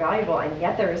is more valuable, and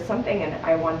yet there is something, and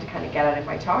I wanted to kind of get at in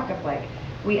my talk of like,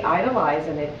 we idolize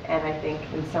and I think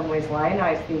in some ways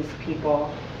lionize these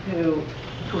people who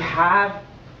have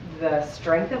the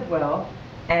strength of will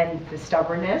and the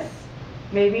stubbornness,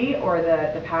 maybe, or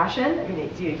the passion. I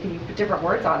mean, you can put different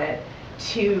words on it,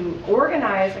 to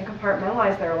organize and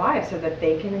compartmentalize their lives so that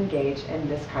they can engage in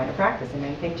this kind of practice. And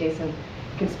I think Jason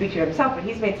can speak to it himself, but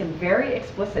he's made some very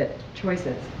explicit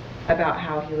choices about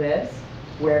how he lives,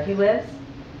 where he lives,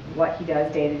 what he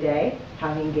does day to day,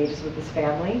 how he engages with his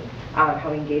family, how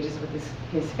he engages with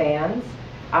his fans,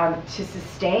 to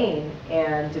sustain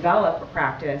and develop a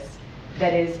practice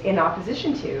that is in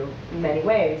opposition to, in many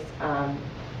ways,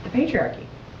 the patriarchy.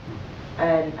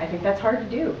 And I think that's hard to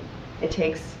do. It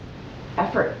takes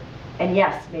effort. And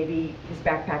yes, maybe his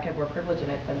backpack had more privilege in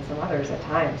it than some others at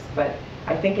times, but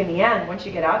I think in the end, once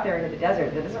you get out there into the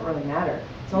desert, that doesn't really matter.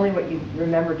 It's only what you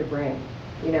remember to bring,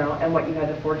 you know, and what you have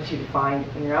the fortitude to find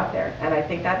when you're out there. And I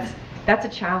think that's a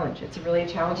challenge. It's really a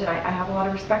challenge, and I have a lot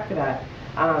of respect for that.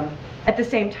 At the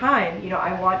same time, you know,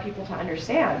 I want people to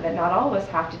understand that not all of us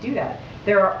have to do that.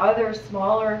 There are other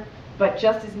smaller but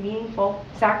just as meaningful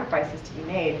sacrifices to be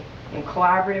made in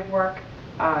collaborative work,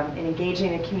 in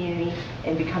engaging in a community,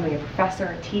 in becoming a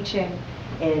professor, teaching,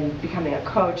 in becoming a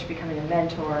coach, becoming a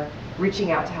mentor, reaching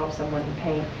out to help someone in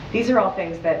pain. These are all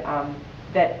things that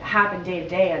that happen day to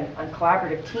day on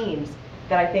collaborative teams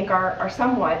that I think are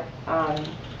somewhat,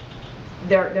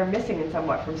 they're missing in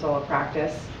somewhat from solo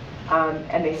practice.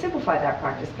 And they simplify that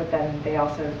practice, but then they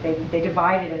also, they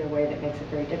divide it in a way that makes it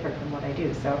very different from what I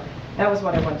do. So that was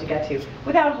what I wanted to get to,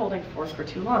 without holding forth for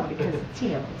too long, because it's, you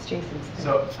know, it's Jason's thing.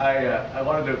 So I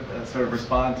wanted to sort of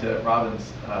respond to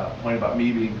Robin's point about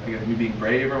me being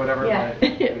brave or whatever. Yeah,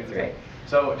 right? that's right.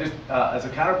 So just as a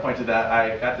counterpoint to that,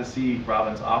 I got to see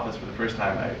Robin's office for the first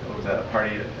time. I was at a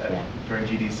party during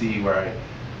GDC where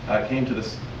I came to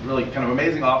this really kind of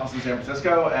amazing office in San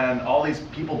Francisco, and all these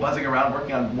people buzzing around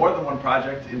working on more than one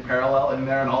project in parallel in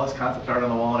there, and all this concept art on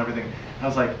the wall and everything. And I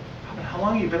was like, how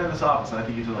long have you been in this office? And I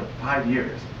think you said like 5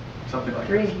 years, something like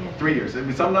that. 3 years. I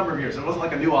mean, some number of years. It wasn't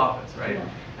like a new office, right? Yeah.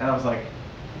 And I was like,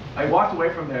 I walked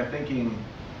away from there thinking,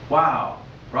 wow,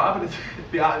 Robin is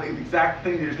the exact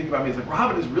thing that you're thinking about me. Is like,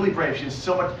 Robin is really brave. She has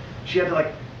so much. She had to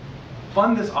like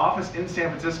fund this office in San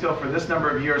Francisco for this number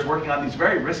of years, working on these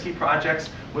very risky projects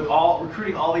with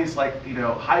recruiting all these like, you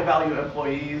know, high value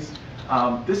employees.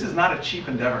 This is not a cheap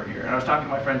endeavor here. And I was talking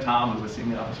to my friend Tom, who was seeing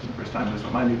the office for the first time. This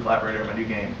was my new collaborator, my new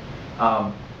game.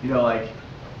 You know, like,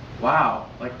 wow,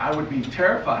 like I would be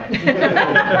terrified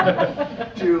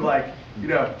to like, you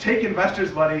know, take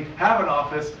investors' money, have an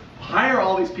office, hire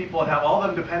all these people, and have all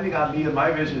of them depending on me and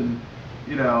my vision.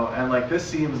 You know, and like this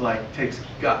seems like takes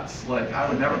guts. Like I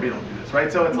would never be able to do this,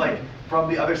 right? So it's like from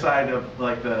the other side of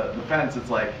like the fence, it's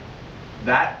like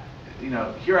that. You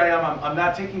know, here I am. I'm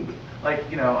not taking like,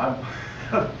 you know, I'm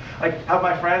like have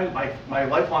my friend, my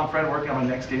lifelong friend working on my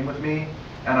next game with me,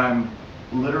 and I'm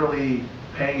literally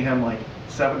paying him like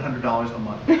 $700 a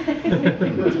month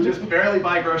to just barely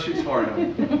buy groceries for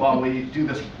him while we do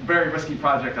this very risky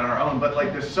project on our own. But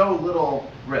like, there's so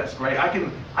little risk, right? I can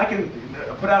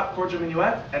put out Cordial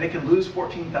Minuet and it can lose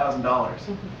 $14,000,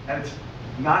 and it's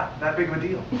not that big of a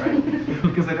deal, right?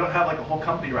 Because I don't have like a whole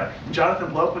company, right?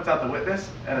 Jonathan Blow puts out The Witness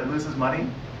and it loses money.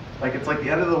 Like it's like the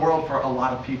end of the world for a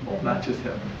lot of people, not just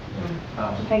him.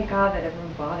 Thank God that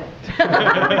everyone bought it.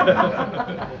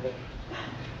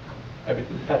 I mean,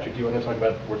 Patrick, do you want to talk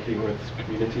about working with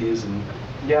communities and?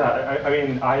 Yeah, I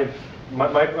mean, my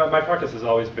practice has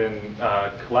always been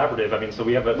collaborative. I mean, so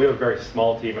we have a very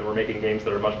small team, and we're making games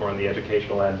that are much more on the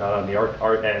educational end, not on the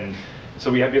art end. So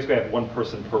we basically have one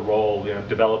person per role, you know,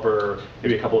 developer,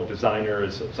 maybe a couple of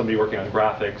designers, somebody working on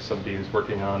graphics, somebody who's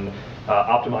working on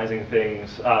optimizing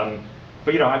things.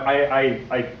 But you know,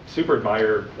 I super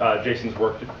admire Jason's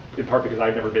work, in part because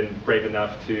I've never been brave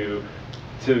enough to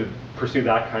pursue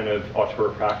that kind of auteur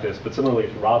practice. But similarly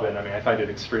to Robin, I mean, I find it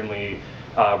extremely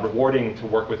rewarding to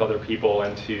work with other people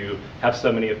and to have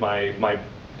so many of my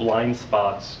blind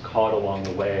spots caught along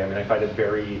the way. I mean, I find it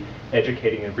very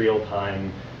educating in real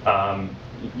time,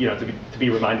 to be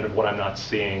reminded of what I'm not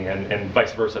seeing, and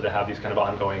vice versa, to have these kind of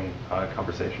ongoing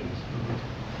conversations.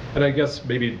 And I guess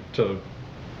maybe to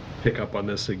pick up on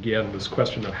this again, this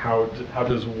question of how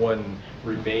does one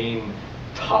remain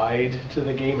tied to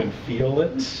the game and feel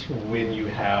it when you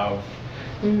have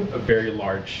a very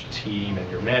large team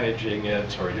and you're managing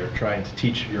it, or you're trying to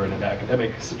teach, you're in an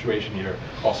academic situation, you're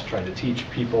also trying to teach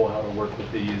people how to work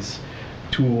with these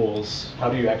tools. How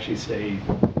do you actually stay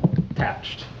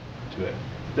attached to it?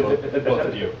 Both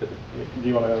of you. Do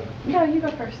you want to? No, you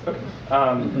go first. Okay.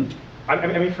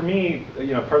 I mean, for me,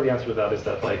 part of the answer to that is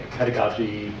that like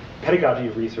pedagogy,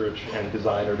 research, and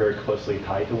design are very closely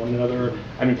tied to one another.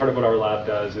 I mean, part of what our lab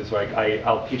does is like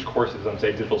I'll teach courses on,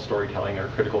 say, digital storytelling or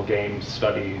critical game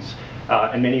studies,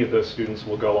 and many of those students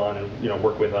will go on and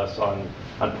work with us on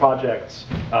projects.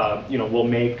 We'll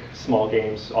make small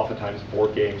games, oftentimes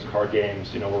board games, card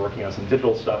games. We're working on some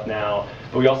digital stuff now,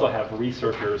 but we also have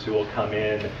researchers who will come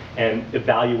in and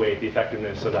evaluate the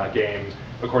effectiveness of that game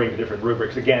according to different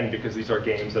rubrics, again, because these are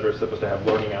games that are supposed to have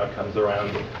learning outcomes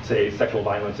around, say, sexual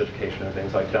violence education and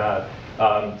things like that.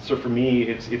 So for me,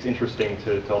 it's interesting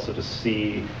to also just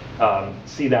see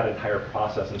that entire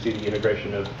process and see the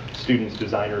integration of students,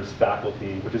 designers,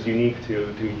 faculty, which is unique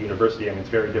to university. I mean, it's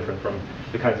very different from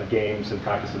the kinds of games and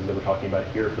practices that we're talking about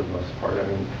here for the most part. I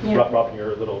mean, yeah. Robin,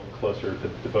 you're a little closer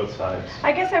to both sides.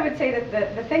 I guess I would say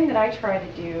that the thing that I try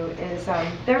to do is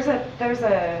there's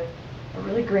a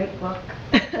really great book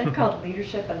called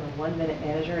Leadership and the 1 Minute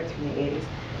Manager. It's from the 80s.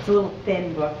 It's a little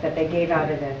thin book that they gave out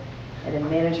at a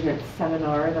management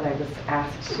seminar that I was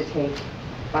asked to take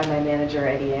by my manager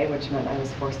at EA, which meant I was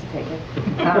forced to take it.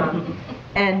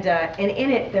 And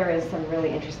in it, there is some really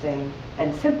interesting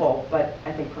and simple, but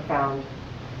I think profound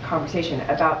conversation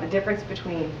about the difference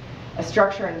between a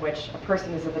structure in which a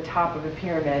person is at the top of a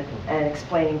pyramid and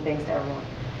explaining things to everyone,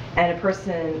 and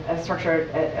a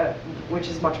structure which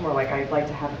is much more like I'd like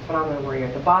to have a phenomenon where you're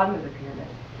at the bottom of the pyramid.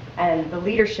 And the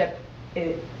leadership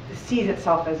sees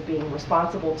itself as being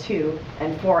responsible to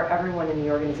and for everyone in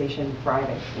the organization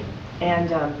thriving.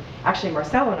 And actually,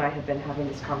 Marcelo and I have been having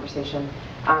this conversation.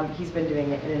 He's been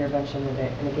doing an intervention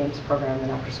in a games program, an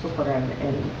after-school program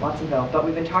in Watsonville. But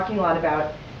we've been talking a lot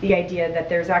about the idea that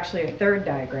there's actually a third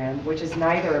diagram, which is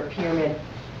neither a pyramid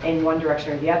in one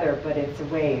direction or the other, but it's a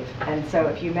wave. And so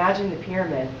if you imagine the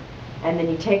pyramid, and then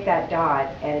you take that dot,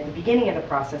 and at the beginning of the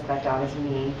process, that dot is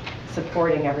me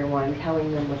supporting everyone,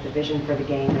 telling them what the vision for the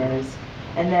game is.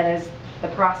 And then as the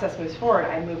process moves forward,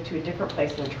 I move to a different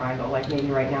place in the triangle. Like maybe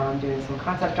right now I'm doing some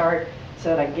concept art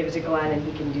so that I give it to Glenn and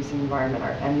he can do some environment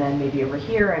art. And then maybe over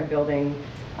here I'm building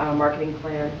a marketing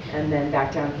plan. And then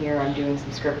back down here I'm doing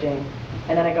some scripting.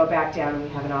 And then I go back down and we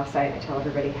have an offsite. I tell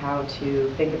everybody how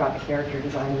to think about the character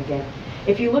design of the game.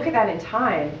 If you look at that in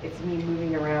time, it's me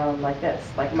moving around like this.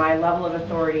 Like my level of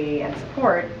authority and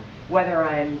support, whether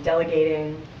I'm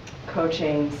delegating,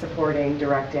 coaching, supporting,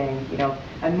 directing,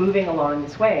 I'm moving along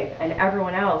this wave. And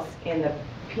everyone else in the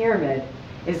pyramid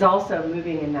is also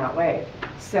moving in that wave.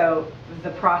 So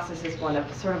the process is one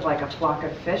of sort of like a flock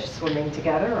of fish swimming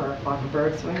together or a flock of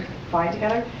birds flying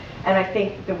together. And I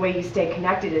think the way you stay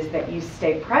connected is that you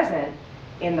stay present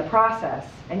in the process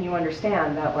and you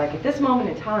understand that like at this moment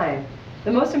in time,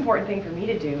 the most important thing for me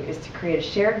to do is to create a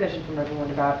shared vision from everyone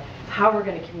about how we're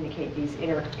going to communicate these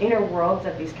inner worlds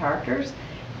of these characters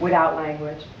without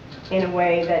language in a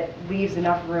way that leaves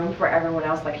enough room for everyone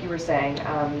else, like you were saying,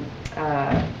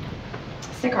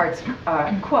 Stickhart's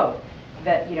quote,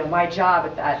 that my job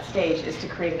at that stage is to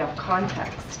create enough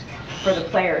context for the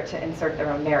player to insert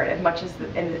their own narrative. Much as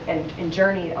in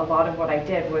Journey, a lot of what I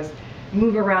did was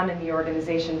move around in the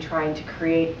organization trying to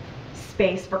create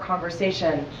space for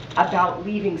conversation about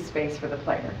leaving space for the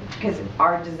player. Because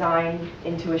our design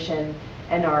intuition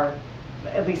and our,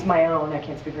 at least my own, I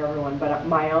can't speak for everyone, but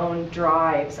my own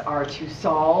drives are to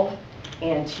solve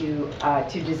and to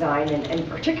design and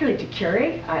particularly to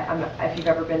curate. If you've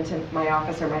ever been to my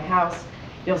office or my house,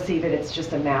 you'll see that it's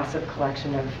just a massive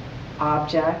collection of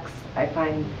objects. I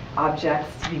find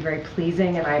objects to be very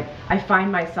pleasing, and I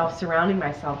find myself surrounding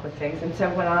myself with things. And so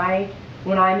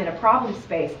when I'm in a problem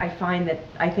space, I find that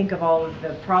I think of all of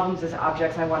the problems as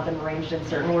objects. I want them arranged in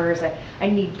certain orders. I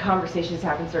need conversations to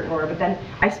happen in certain order. But then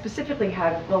I specifically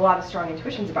have a lot of strong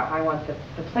intuitions about how I want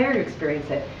the player to experience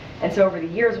it. And so over the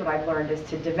years, what I've learned is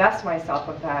to divest myself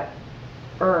of that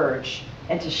urge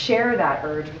and to share that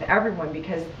urge with everyone,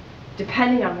 because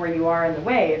depending on where you are in the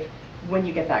wave, when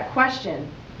you get that question,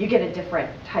 you get a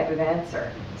different type of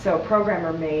answer. So a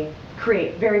programmer may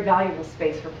create very valuable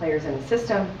space for players in the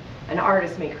system. An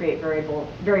artist may create very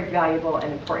valuable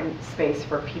and important space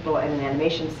for people in an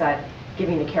animation set,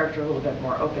 giving the character a little bit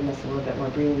more openness, a little bit more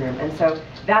breathing room. And so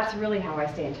that's really how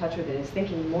I stay in touch with it, is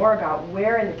thinking more about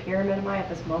where in the pyramid am I at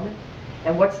this moment,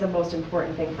 and what's the most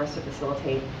important thing for us to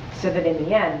facilitate, so that in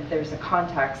the end, there's a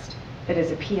context that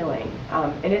is appealing.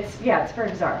 And it's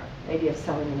very bizarre, the idea of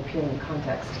selling an appealing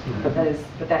context.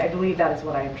 But I believe that is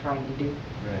what I am trying to do.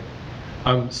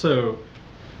 Right. So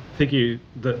thinking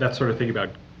that sort of thing about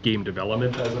game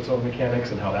development as its own mechanics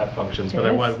and how that functions, but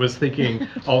I was thinking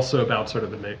also about sort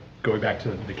of going back to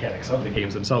the mechanics of the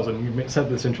games themselves, and you said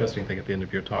this interesting thing at the end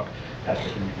of your talk,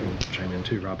 Patrick, and you can chime in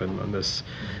too, Robin, on this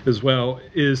as well,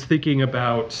 is thinking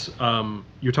about,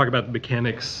 you're talking about the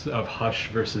mechanics of Hush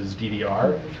versus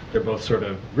DDR. They're both sort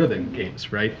of rhythm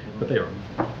games, right? But they are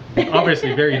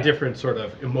obviously very different sort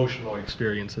of emotional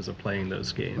experiences of playing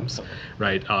those games,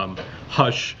 right?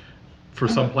 Hush, for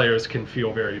some players, can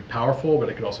feel very powerful, but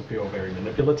it can also feel very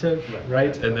manipulative,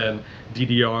 right? And then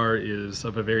DDR is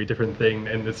of a very different thing,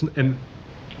 and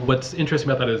what's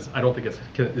interesting about that is I don't think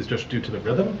it's just due to the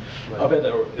rhythm of it,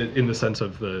 or in the sense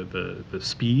of the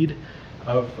speed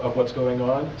of what's going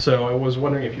on. So I was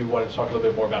wondering if you wanted to talk a little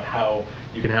bit more about how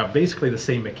you can have basically the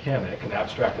same mechanic, an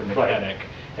abstracted mechanic,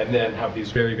 and then have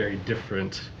these very, very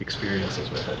different experiences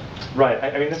with it. Right.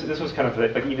 I mean, this was kind of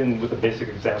like even with a basic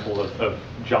example of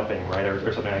jumping, right,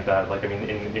 or something like that. Like, I mean,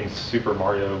 in Super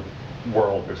Mario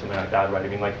World or something like that, right? I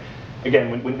mean, like,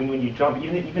 again, when you jump,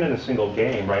 even in a single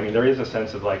game, right? I mean, there is a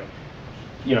sense of like,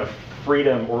 you know,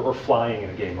 freedom or flying in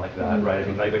a game like that, right? I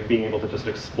mean, like being able to just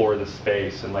explore the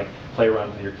space and like play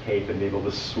around with your cape and be able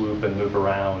to swoop and move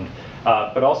around.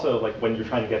 But also, like when you're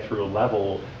trying to get through a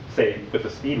level, say with a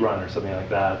speed run or something like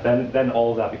that, then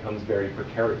all of that becomes very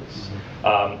precarious.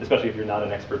 Especially if you're not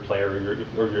an expert player,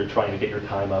 or you're trying to get your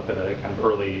time up at a kind of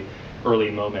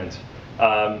early moment.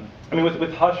 I mean,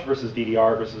 with Hush versus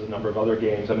DDR versus a number of other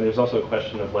games, I mean, there's also a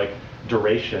question of like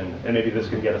duration, and maybe this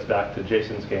can get us back to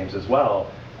Jason's games as well.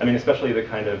 I mean, especially the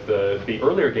kind of the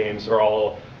earlier games are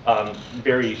all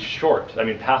very short. I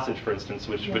mean, Passage, for instance,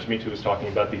 which Mitu was talking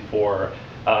about before,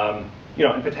 you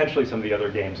know, and potentially some of the other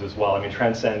games as well. I mean,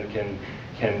 Transcend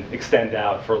can extend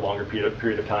out for a longer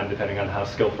period of time depending on how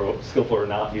skillful or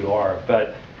not you are.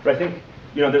 But I think,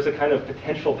 you know, there's a kind of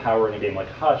potential power in a game like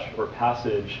Hush or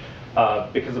Passage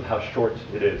because of how short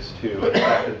it is too. And the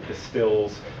fact that it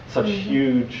distills such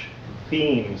huge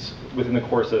themes within the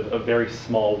course of a very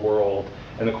small world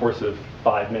in the course of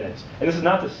 5 minutes. And this is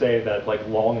not to say that like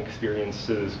long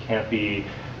experiences can't be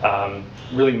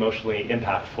really emotionally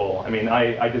impactful. I mean,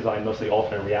 I design mostly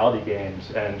alternate reality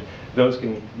games, and those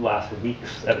can last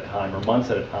weeks at a time or months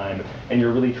at a time, and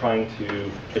you're really trying to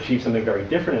achieve something very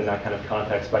different in that kind of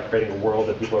context by creating a world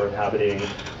that people are inhabiting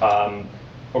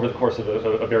over the course of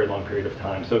a very long period of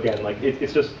time. So again, like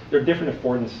it's just, there are different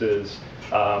affordances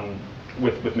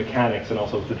with mechanics and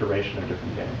also with the duration of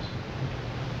different games.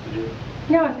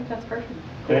 No, I think that's perfect.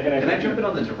 Can I jump in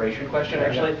on the duration question,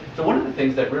 actually? So one of the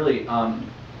things that really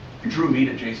drew me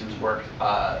to Jason's work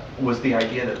was the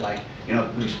idea that, like, you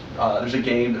know, there's a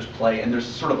game, there's play, and there's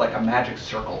sort of like a magic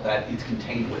circle that it's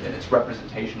contained within. It's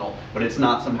representational, but it's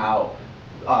not somehow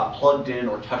plugged in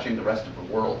or touching the rest of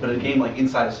the world. But a game like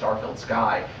Inside a Starfilled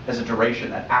Sky has a duration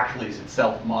that actually is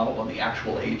itself modeled on the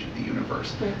actual age of the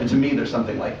universe. And to me, there's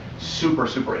something like super,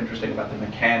 super interesting about the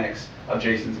mechanics of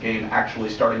Jason's game actually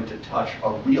starting to touch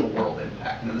a real world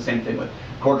impact. And then the same thing with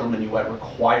Cordial Minuet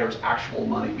requires actual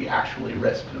money be actually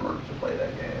risked in order to play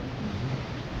that game.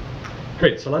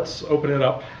 Great, so let's open it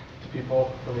up to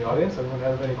people from the audience. Anyone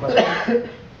have any questions?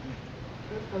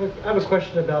 I have a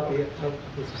question about the.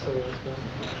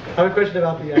 I have a question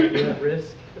about the idea of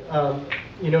risk.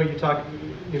 You know,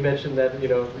 you mentioned that, you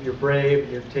know, you're brave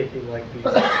and you're taking like these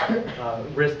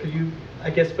risks. Could you, I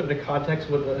guess, put in a context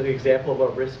what an example of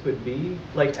what risk would be,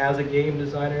 like as a game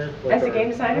designer? Like, as a game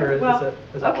designer, well,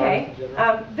 okay.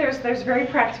 There's There's very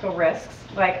practical risks.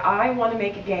 Like, I want to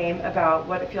make a game about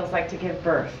what it feels like to give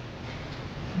birth.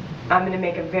 I'm going to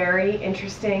make a very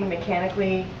interesting,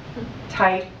 mechanically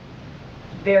tight,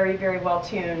 very, very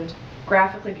well-tuned,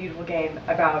 graphically beautiful game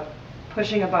about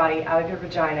pushing a body out of your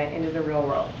vagina into the real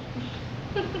world.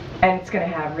 And it's going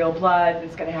to have real blood, and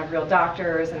it's going to have real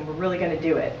doctors, and we're really going to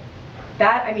do it.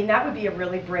 That, I mean, that would be a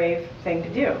really brave thing to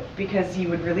do, because you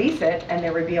would release it, and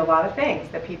there would be a lot of things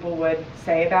that people would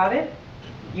say about it.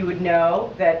 You would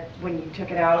know that when you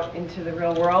took it out into the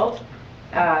real world,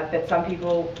 that some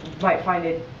people might find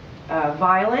it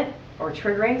violent or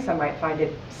triggering. Some might find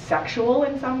it sexual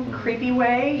in some creepy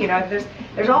way. You know,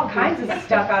 there's all kinds of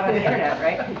stuff out on the internet,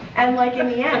 right? And like in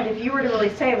the end, if you were to really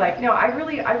say like, no, I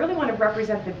really want to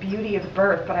represent the beauty of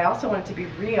birth, but I also want it to be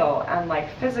real and like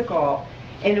physical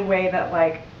in a way that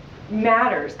like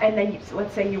matters. And then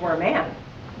let's say you were a man.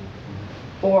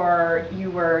 or you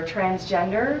were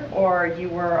transgender, or you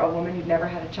were a woman who'd never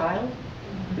had a child,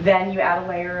 then you add a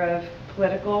layer of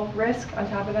political risk on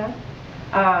top of that.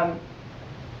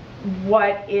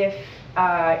 What if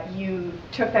you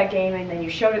took that game and then you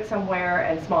showed it somewhere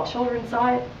and small children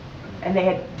saw it and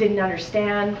they didn't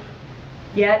understand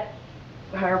yet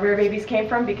where babies came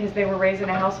from because they were raised in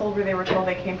a household where they were told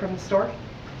they came from the store?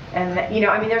 And I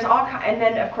mean, there's all kinds, and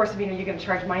then of course, you're going to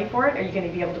charge money for it? Are you going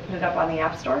to be able to put it up on the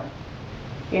App Store?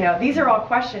 These are all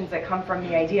questions that come from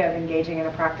the idea of engaging in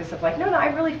a practice of like, no, I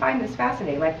really find this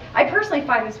fascinating. Like, I personally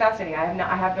find this fascinating.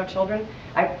 I have no children.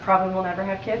 I probably will never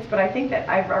have kids, but I think that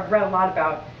I've read a lot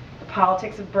about the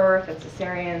politics of birth and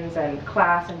cesareans and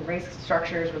class and race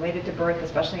structures related to birth,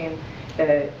 especially in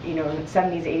the in the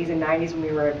 70s, 80s, and 90s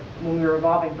when we were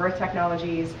evolving birth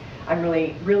technologies. I'm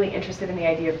really interested in the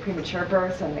idea of premature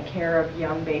births and the care of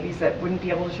young babies that wouldn't be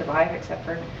able to survive except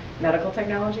for medical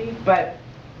technology. But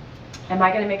am I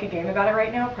going to make a game about it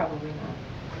right now? Probably not,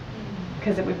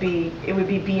 because it would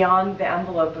be beyond the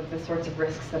envelope of the sorts of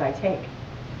risks that I take.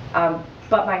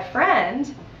 But my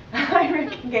friend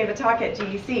gave a talk at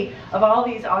GEC of all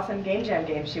these awesome game jam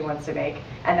games she wants to make,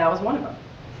 and that was one of them.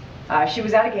 She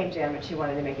was at a game jam and she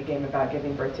wanted to make a game about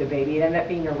giving birth to a baby. It ended up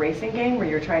being a racing game where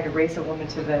you're trying to race a woman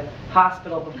to the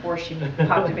hospital before she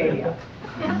popped a baby up.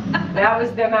 That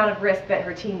was the amount of risk that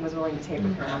her team was willing to take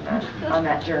with her on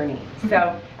that journey.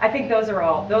 So I think those are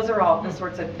all the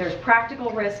sorts of, there's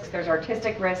practical risks, there's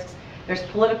artistic risks, there's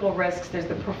political risks, there's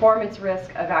the performance risk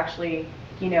of actually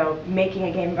making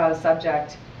a game about a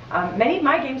subject. Many of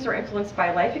my games are influenced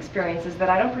by life experiences that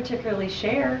I don't particularly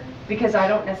share because I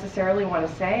don't necessarily want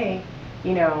to say,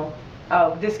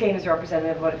 oh, this game is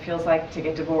representative of what it feels like to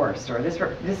get divorced, or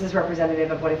this is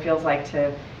representative of what it feels like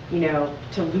to,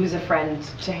 to lose a friend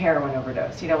to heroin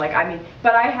overdose.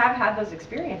 But I have had those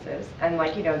experiences, and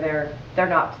they're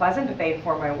not pleasant, but they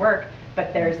inform my work.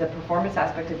 But there's the performance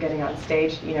aspect of getting on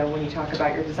stage. When you talk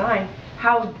about your design,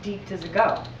 how deep does it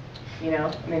go?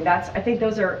 I think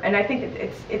those are, and I think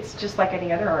it's just like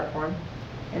any other art form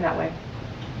in that way.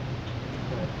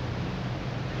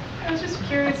 I was just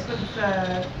curious with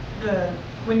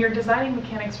when you're designing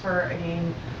mechanics for a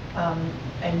game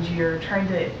and you're trying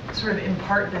to sort of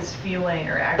impart this feeling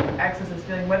or access this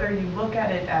feeling, whether you look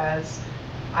at it as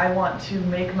I want to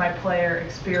make my player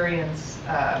experience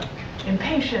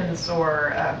impatience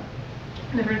or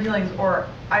different feelings, or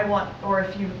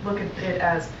if you look at it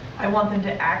as I want them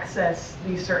to access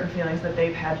these certain feelings that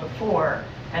they've had before,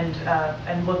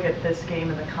 and look at this game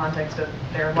in the context of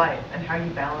their life, and how you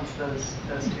balance those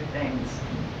two things,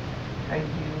 how you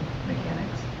view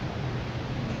mechanics.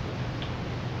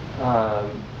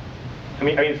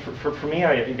 For me,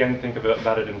 I again think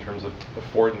about it in terms of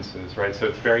affordances, right? So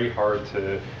it's very hard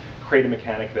to create a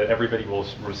mechanic that everybody will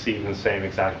receive in the same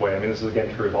exact way. This is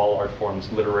again true of all art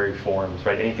forms, literary forms,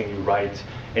 right? Anything you write,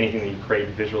 anything that you create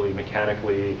visually,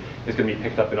 mechanically, is going to be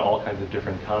picked up in all kinds of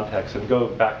different contexts. And go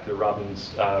back to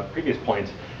Robin's previous point,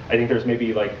 I think there's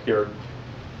maybe there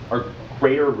are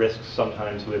greater risks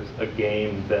sometimes with a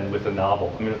game than with a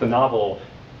novel. With a novel,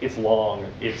 it's long,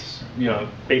 it's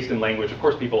based in language. Of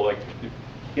course, people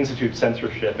institute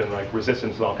censorship and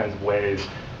resistance in all kinds of ways.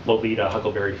 Lolita,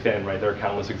 Huckleberry Finn, right? There are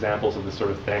countless examples of this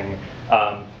sort of thing.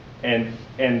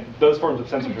 And those forms of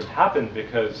censorship happen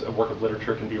because a work of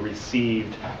literature can be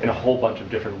received in a whole bunch of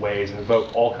different ways and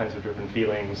evoke all kinds of different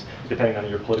feelings depending on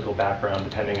your political background,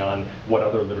 depending on what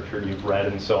other literature you've read,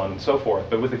 and so on and so forth.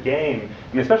 But with a game,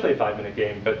 especially a 5-minute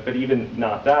game, but even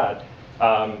not that,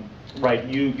 right,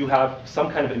 you have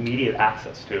some kind of immediate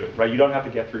access to it, right? You don't have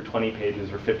to get through 20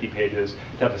 pages or 50 pages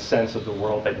to have a sense of the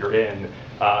world that you're in.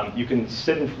 You can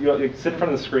sit in front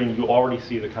of the screen, you already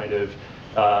see the kind of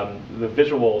the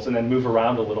visuals, and then move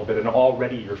around a little bit, and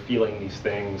already you're feeling these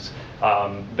things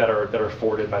that are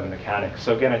afforded by the mechanics.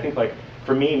 So again, I think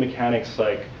for me, mechanics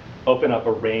open up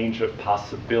a range of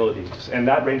possibilities, and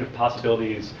that range of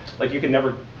possibilities, you can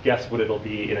never guess what it'll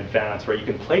be in advance, right? You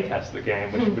can play test the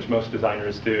game, which most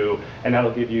designers do, and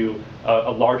that'll give you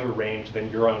a larger range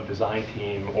than your own design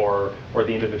team or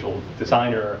the individual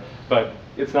designer. But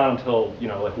it's not until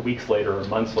weeks later or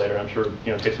months later, I'm sure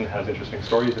Jason has interesting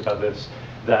stories about this,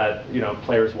 that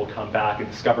players will come back and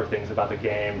discover things about the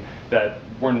game that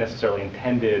weren't necessarily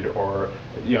intended, or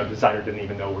designer didn't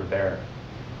even know were there.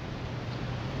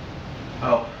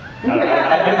 Oh. I don't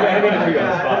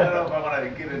know if I want to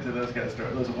get into those kind of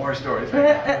stories, those war stories right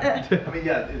now.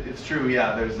 Yeah, it's true.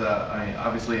 Yeah, there's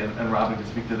obviously, and Robin can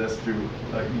speak to this through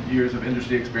years of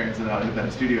industry experience and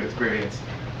independent studio experience.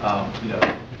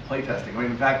 Playtesting.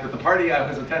 In fact, at the party I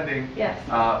was attending, yes.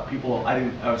 I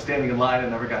was standing in line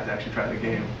and never got to actually try the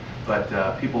game.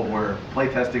 but people were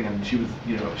playtesting, and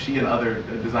she and other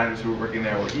designers who were working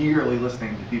there were eagerly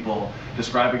listening to people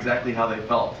describe exactly how they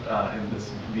felt in this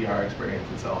VR experience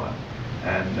and so on.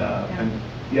 And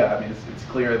yeah, I mean, it's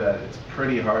clear that it's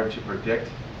pretty hard to predict.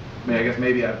 I mean, I guess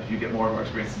maybe as you get more and more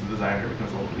experience as a designer, it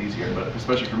becomes a little bit easier, but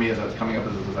especially for me as I was coming up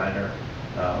as a designer,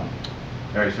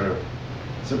 very sort of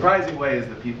surprising ways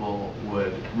that people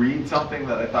would read something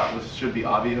that I thought should be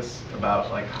obvious about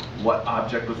like what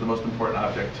object was the most important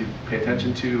object to pay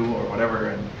attention to or whatever,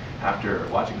 and after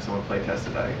watching someone play test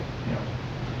it, I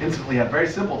instantly had very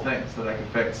simple things that I could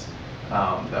fix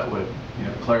that would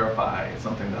clarify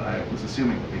something that I was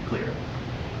assuming would be clear.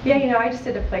 Yeah, I just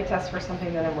did a play test for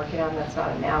something that I'm working on that's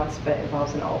not announced, but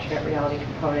involves an alternate reality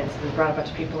component. So we brought a bunch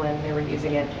of people in, they were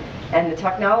using it. And the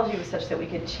technology was such that we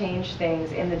could change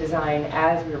things in the design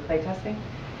as we were playtesting.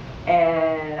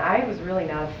 And I was really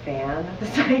not a fan of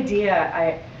this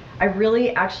idea. I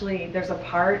really, actually, there's a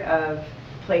part of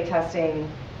playtesting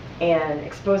and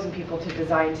exposing people to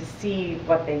design to see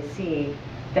what they see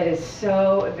that is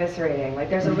so eviscerating. Like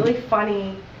there's a really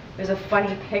funny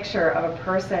picture of a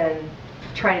person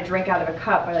trying to drink out of a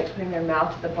cup by like putting their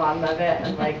mouth to the bottom of it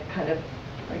and like kind of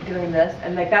like doing this,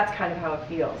 and like that's kind of how it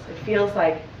feels. It feels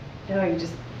like, no, you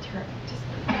just put your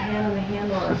hand on the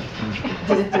handle,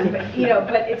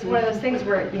 but it's one of those things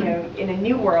where, in a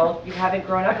new world, you haven't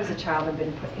grown up as a child and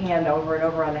been put hand over and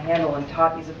over on the handle and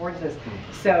taught these affordances.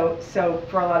 So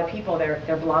for a lot of people,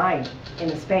 they're blind in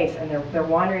the space and they're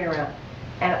wandering around.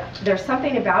 And there's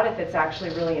something about it that's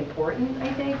actually really important,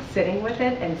 I think, sitting with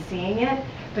it and seeing it,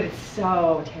 but it's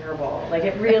so terrible. Like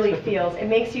it really feels, it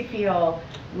makes you feel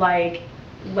like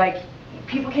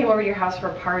people came over to your house for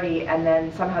a party and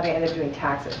then somehow they ended up doing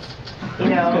taxes. And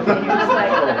you're just like,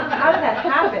 how did that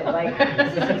happen? Like,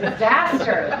 this is a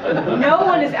disaster. No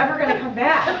one is ever going to come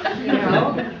back,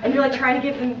 And you're like trying to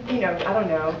give them, I don't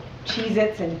know,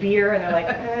 Cheez-Its and beer, and they're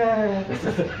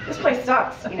like, this place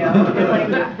sucks, And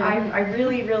like, I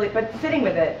really, but sitting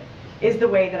with it is the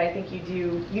way that I think you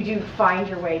do find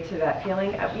your way to that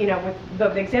feeling. With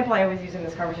the example I always use in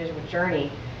this conversation with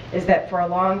Journey is that for a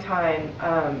long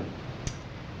time,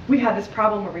 we had this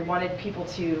problem where we wanted people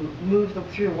to move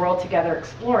through the world together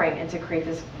exploring and to create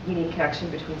this unique connection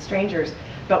between strangers,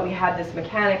 but we had this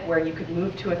mechanic where you could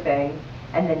move to a thing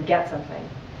and then get something.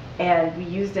 And we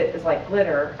used it as like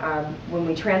glitter. When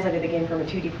we translated the game from a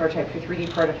 2D prototype to a 3D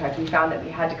prototype, we found that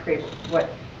we had to create what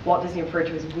Walt Disney referred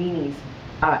to as weenies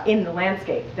in the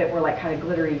landscape that were like kind of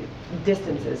glittery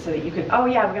distances, so that you could, oh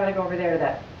yeah, we gotta go over there to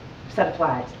that set of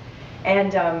flags.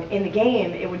 And in the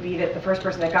game, it would be that the first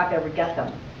person that got there would get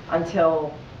them,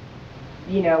 until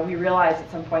we realized at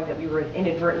some point that we were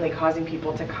inadvertently causing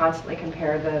people to constantly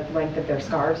compare the length of their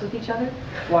scarves with each other.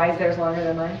 Why is theirs longer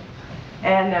than mine?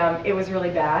 And it was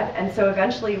really bad. And so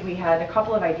eventually we had a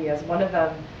couple of ideas. One of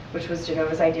them, which was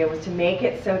Genova's idea, was to make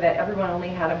it so that everyone only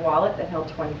had a wallet that held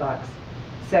 20 bucks.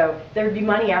 So there would be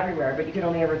money everywhere, but you could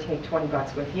only ever take 20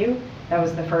 bucks with you. That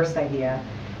was the first idea.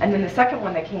 And then the second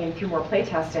one that came through more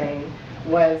playtesting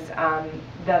was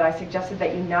that I suggested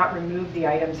that you not remove the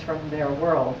items from their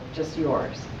world, just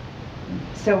yours.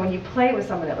 So when you play with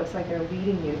someone, it looks like they're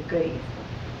leading you goodies.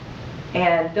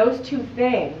 And those two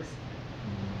things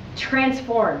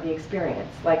transform the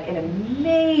experience, like in a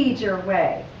major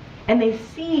way. And they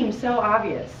seem so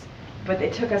obvious, but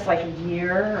it took us like a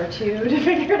year or two to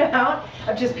figure it out,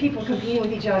 of just people competing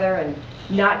with each other and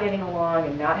not getting along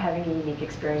and not having a unique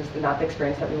experience, not the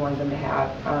experience that we wanted them to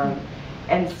have.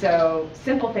 And so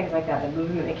simple things like that, the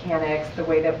movement mechanics, the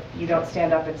way that you don't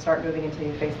stand up and start moving until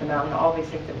you face the mountain, all these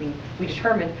things that we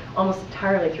determined almost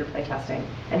entirely through playtesting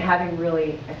and having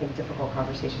really, I think, difficult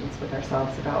conversations with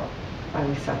ourselves about why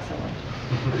we suck so much.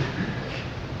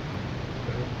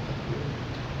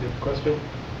 You have a question?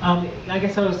 I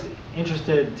guess I was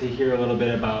interested to hear a little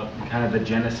bit about kind of the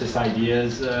genesis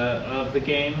ideas of the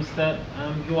games that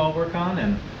you all work on,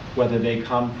 and whether they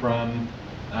come from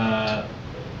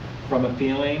a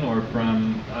feeling or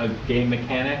from a game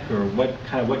mechanic, or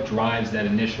what drives that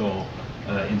initial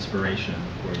inspiration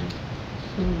for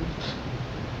you?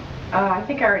 I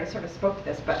think I already sort of spoke to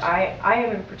this, but I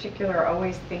am in particular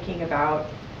always thinking about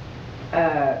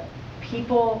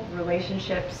people,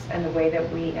 relationships, and the way that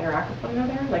we interact with one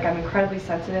another. Like, I'm incredibly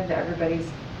sensitive to everybody's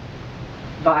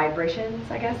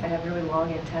vibrations, I guess. I have really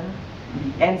long antennae.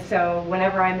 And so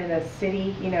whenever I'm in a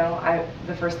city,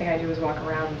 the first thing I do is walk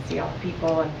around and see all the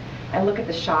people, and I look at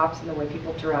the shops and the way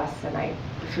people dress and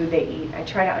the food they eat. I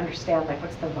try to understand, like,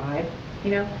 what's the vibe,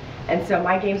 And so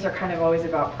my games are kind of always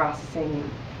about processing,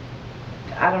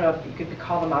 I don't know if you could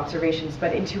call them observations,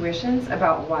 but intuitions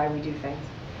about why we do things.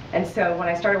 And so when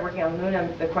I started working on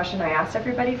Luna, the question I asked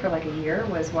everybody for like a year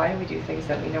was, why do we do things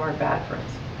that we know are bad for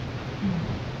us?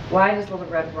 Why does Little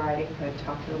Red Riding Hood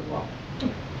talk to the wall?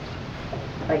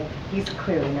 Like, he's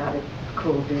clearly not a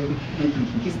cool dude.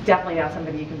 He's definitely not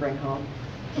somebody you can bring home,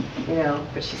 you know,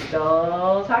 but she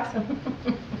still talks to him.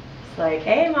 It's like,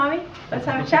 hey, mommy, let's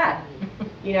have a chat,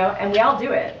 you know, and we all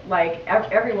do it. Like,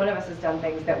 every one of us has done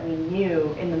things that we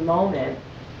knew in the moment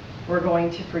were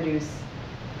going to produce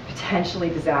potentially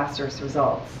disastrous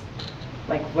results.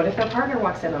 Like, what if our partner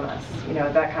walks in on us? You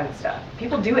know, that kind of stuff.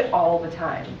 People do it all the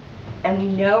time. And we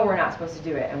know we're not supposed to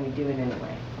do it, and we do it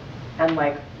anyway. And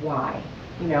like, why?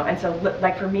 You know, and so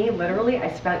like for me, literally,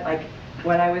 I spent like,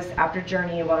 when I was, after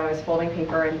Journey, when I was folding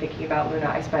paper and thinking about Luna,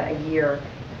 I spent a year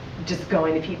just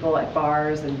going to people at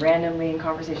bars and randomly in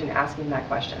conversation asking that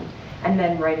question. And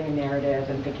then writing a narrative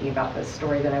and thinking about the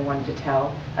story that I wanted to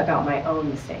tell about my own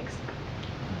mistakes.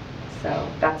 So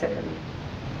that's it for me.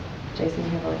 Jason,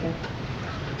 you have like a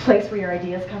place where your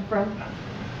ideas come from?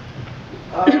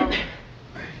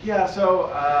 Yeah,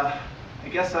 so I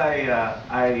guess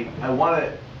I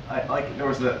wanted, like there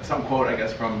was some quote I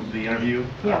guess from the interview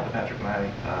that Patrick and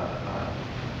I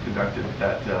conducted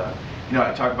that you know,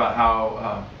 I talk about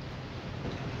how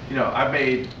you know, I've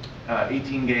made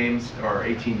 18 games or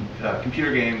 18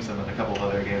 computer games and then a couple of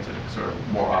other games that are sort of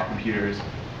more off computers.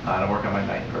 And I work on my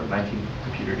 19th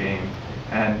computer game,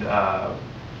 and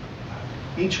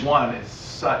each one is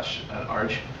such an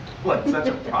arduous, like such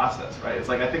a process, right? It's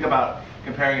like I think about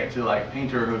comparing it to like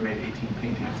Painter who had made 18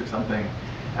 paintings or something,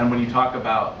 and when you talk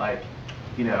about like,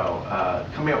 you know,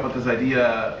 coming up with this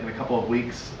idea in a couple of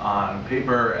weeks on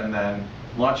paper and then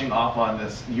launching off on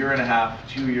this 1.5,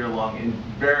 2-year-long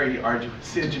very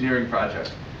arduous engineering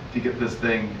project to get this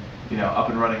thing, you know, up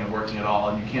and running and working at all,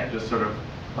 and you can't just sort of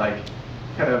like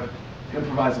kind of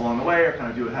improvise along the way or kind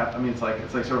of do it half. I mean, it's like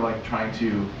sort of like trying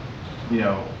to, you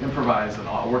know, improvise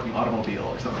a working automobile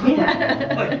or something.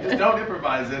 Yeah. Like, just don't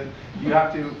improvise it. You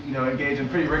have to, you know, engage in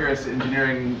pretty rigorous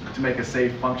engineering to make a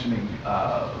safe functioning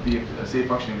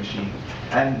machine.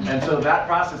 And so that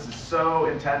process is so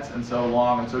intense and so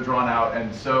long and so drawn out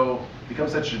and so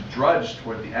becomes such a drudge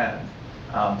toward the end.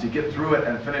 To get through it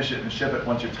and finish it and ship it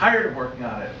once you're tired of working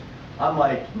on it.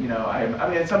 Unlike, you know, I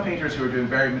mean, some painters who are doing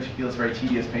very meticulous, very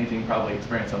tedious painting probably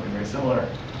experience something very similar,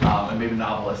 and maybe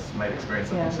novelists might experience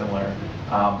something similar.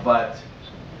 But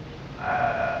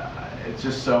it's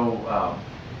just so,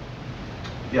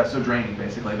 yeah, so draining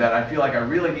basically that I feel like I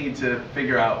really need to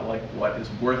figure out like what is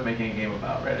worth making a game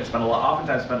about, right?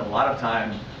 Oftentimes spend a lot of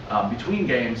time between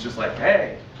games, just like,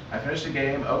 hey, I finished a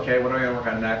game. Okay, what am I gonna work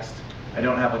on next? I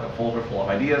don't have like a folder full of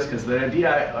ideas because the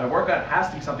idea I work on has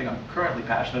to be something I'm currently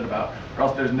passionate about, or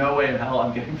else there's no way in hell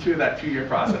I'm getting through that 2-year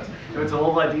process. If it's a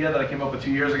little idea that I came up with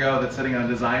 2 years ago that's sitting in a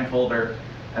design folder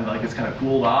and like it's kind of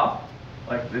cooled off,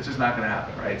 like it's just not going to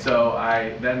happen, right? So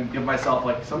I then give myself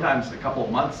like sometimes a couple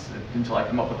of months until I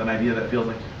come up with an idea that feels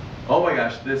like, oh my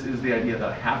gosh, this is the idea that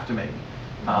I have to make.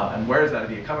 And where is that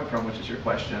idea coming from, which is your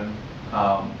question.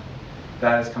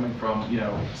 That is coming from, you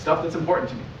know, stuff that's important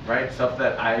to me, right? Stuff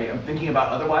that I am thinking about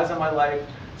otherwise in my life,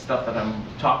 stuff that I'm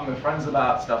talking with friends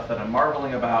about, stuff that I'm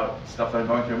marveling about, stuff that I'm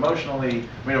going through emotionally.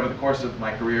 I mean, over the course of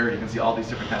my career, you can see all these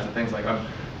different kinds of things. Like I'm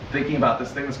thinking about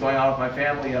this thing that's going on with my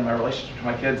family and my relationship to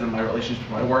my kids and my relationship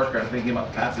to my work, or I'm thinking about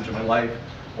the passage of my life.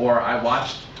 Or I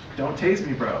watched Don't Tase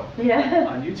Me Bro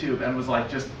on YouTube and was like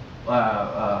just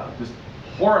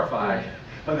horrified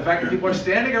by the fact that people are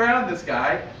standing around this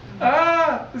guy.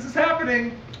 This is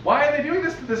happening. Why are they doing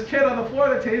this to this kid on the floor?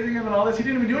 They're tasing him and all this. He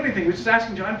didn't even do anything. He was just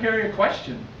asking John Kerry a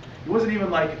question. He wasn't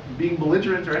even like being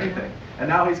belligerent or anything. And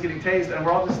now he's getting tased and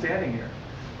we're all just standing here.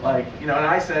 Like, you know, and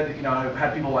I said, you know, I've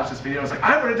had people watch this video and it's like,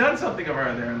 I would have done something over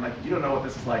there. And like, you don't know what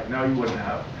this is like. No, you wouldn't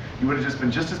have. You would have just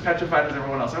been just as petrified as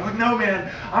everyone else. I'm like, no,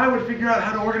 man, I would figure out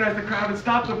how to organize the crowd and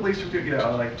stop the police from doing, you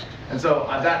know, like, and so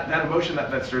that emotion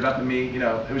that stirred up in me, you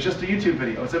know, it was just a YouTube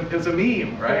video. It was a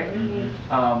meme, right?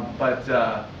 But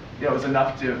you know, it was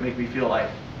enough to make me feel like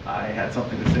I had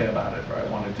something to say about it, or I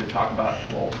wanted to talk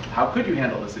about, well, how could you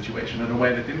handle this situation in a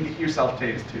way that didn't get yourself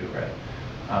tased too, right?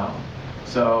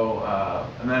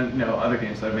 And then, you know, other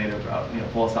games that I've made about, you know,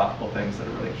 philosophical things that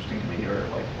are really interesting to me, or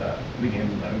like the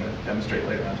game that I'm going to demonstrate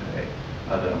later on today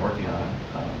that I'm working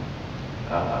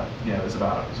on. You know, is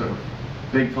about sort of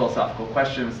big philosophical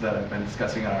questions that I've been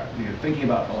discussing, you know, thinking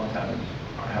about for a long time, and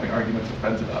having arguments with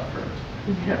friends about for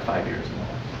 5 years or more.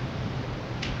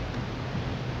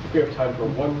 We have time for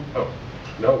one. Oh,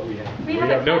 no, we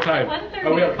have no time. 1:30,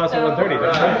 Oh, we have class at 1:30.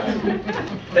 That's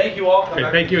right. Thank you all. Okay,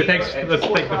 thank you. Thanks. Let's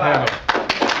take the time up.